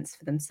perfect sense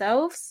for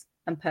themselves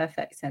and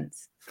perfect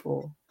sense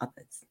for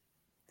others.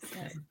 So,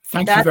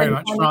 thank you very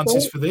much,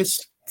 Frances, for this.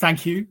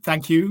 Thank you.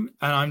 And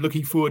I'm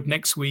looking forward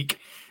next week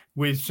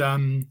with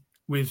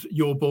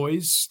your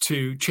boys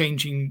to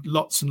changing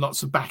lots and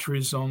lots of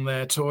batteries on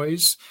their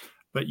toys.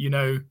 But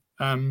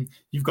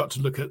you've got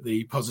to look at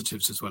the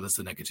positives as well as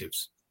the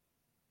negatives.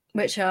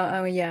 Which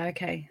are,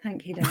 okay.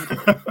 Thank you,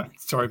 Dad.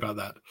 Sorry about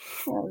that.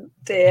 Oh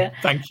dear.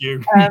 Thank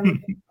you.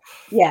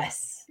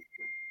 Yes,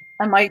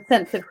 and my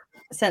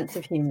sense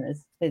of humour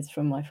is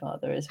from my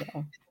father as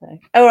well. So,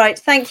 all right,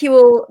 thank you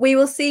all. We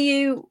will see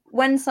you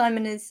when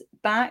Simon is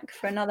back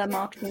for another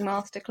marketing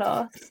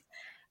masterclass.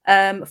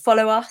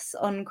 Follow us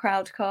on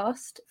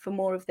Crowdcast for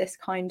more of this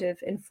kind of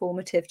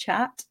informative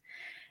chat.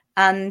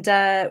 And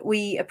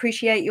we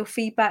appreciate your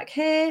feedback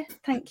here.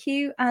 Thank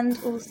you. And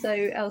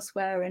also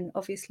elsewhere. And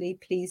obviously,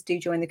 please do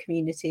join the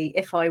community.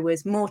 If I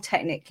was more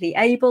technically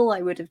able,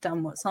 I would have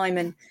done what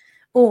Simon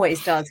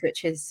always does,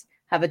 which is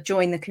have a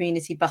join the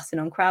community button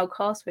on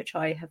Crowdcast, which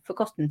I have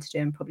forgotten to do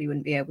and probably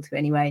wouldn't be able to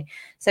anyway.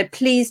 So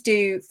please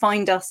do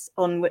find us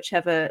on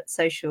whichever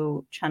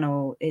social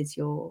channel is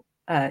your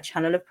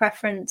channel of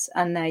preference.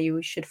 And there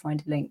you should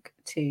find a link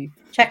to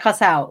check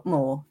us out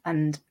more.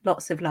 And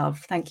lots of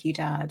love. Thank you,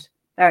 Dad.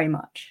 Very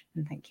much,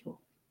 and thank you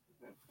all.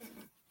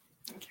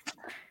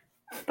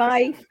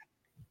 Bye.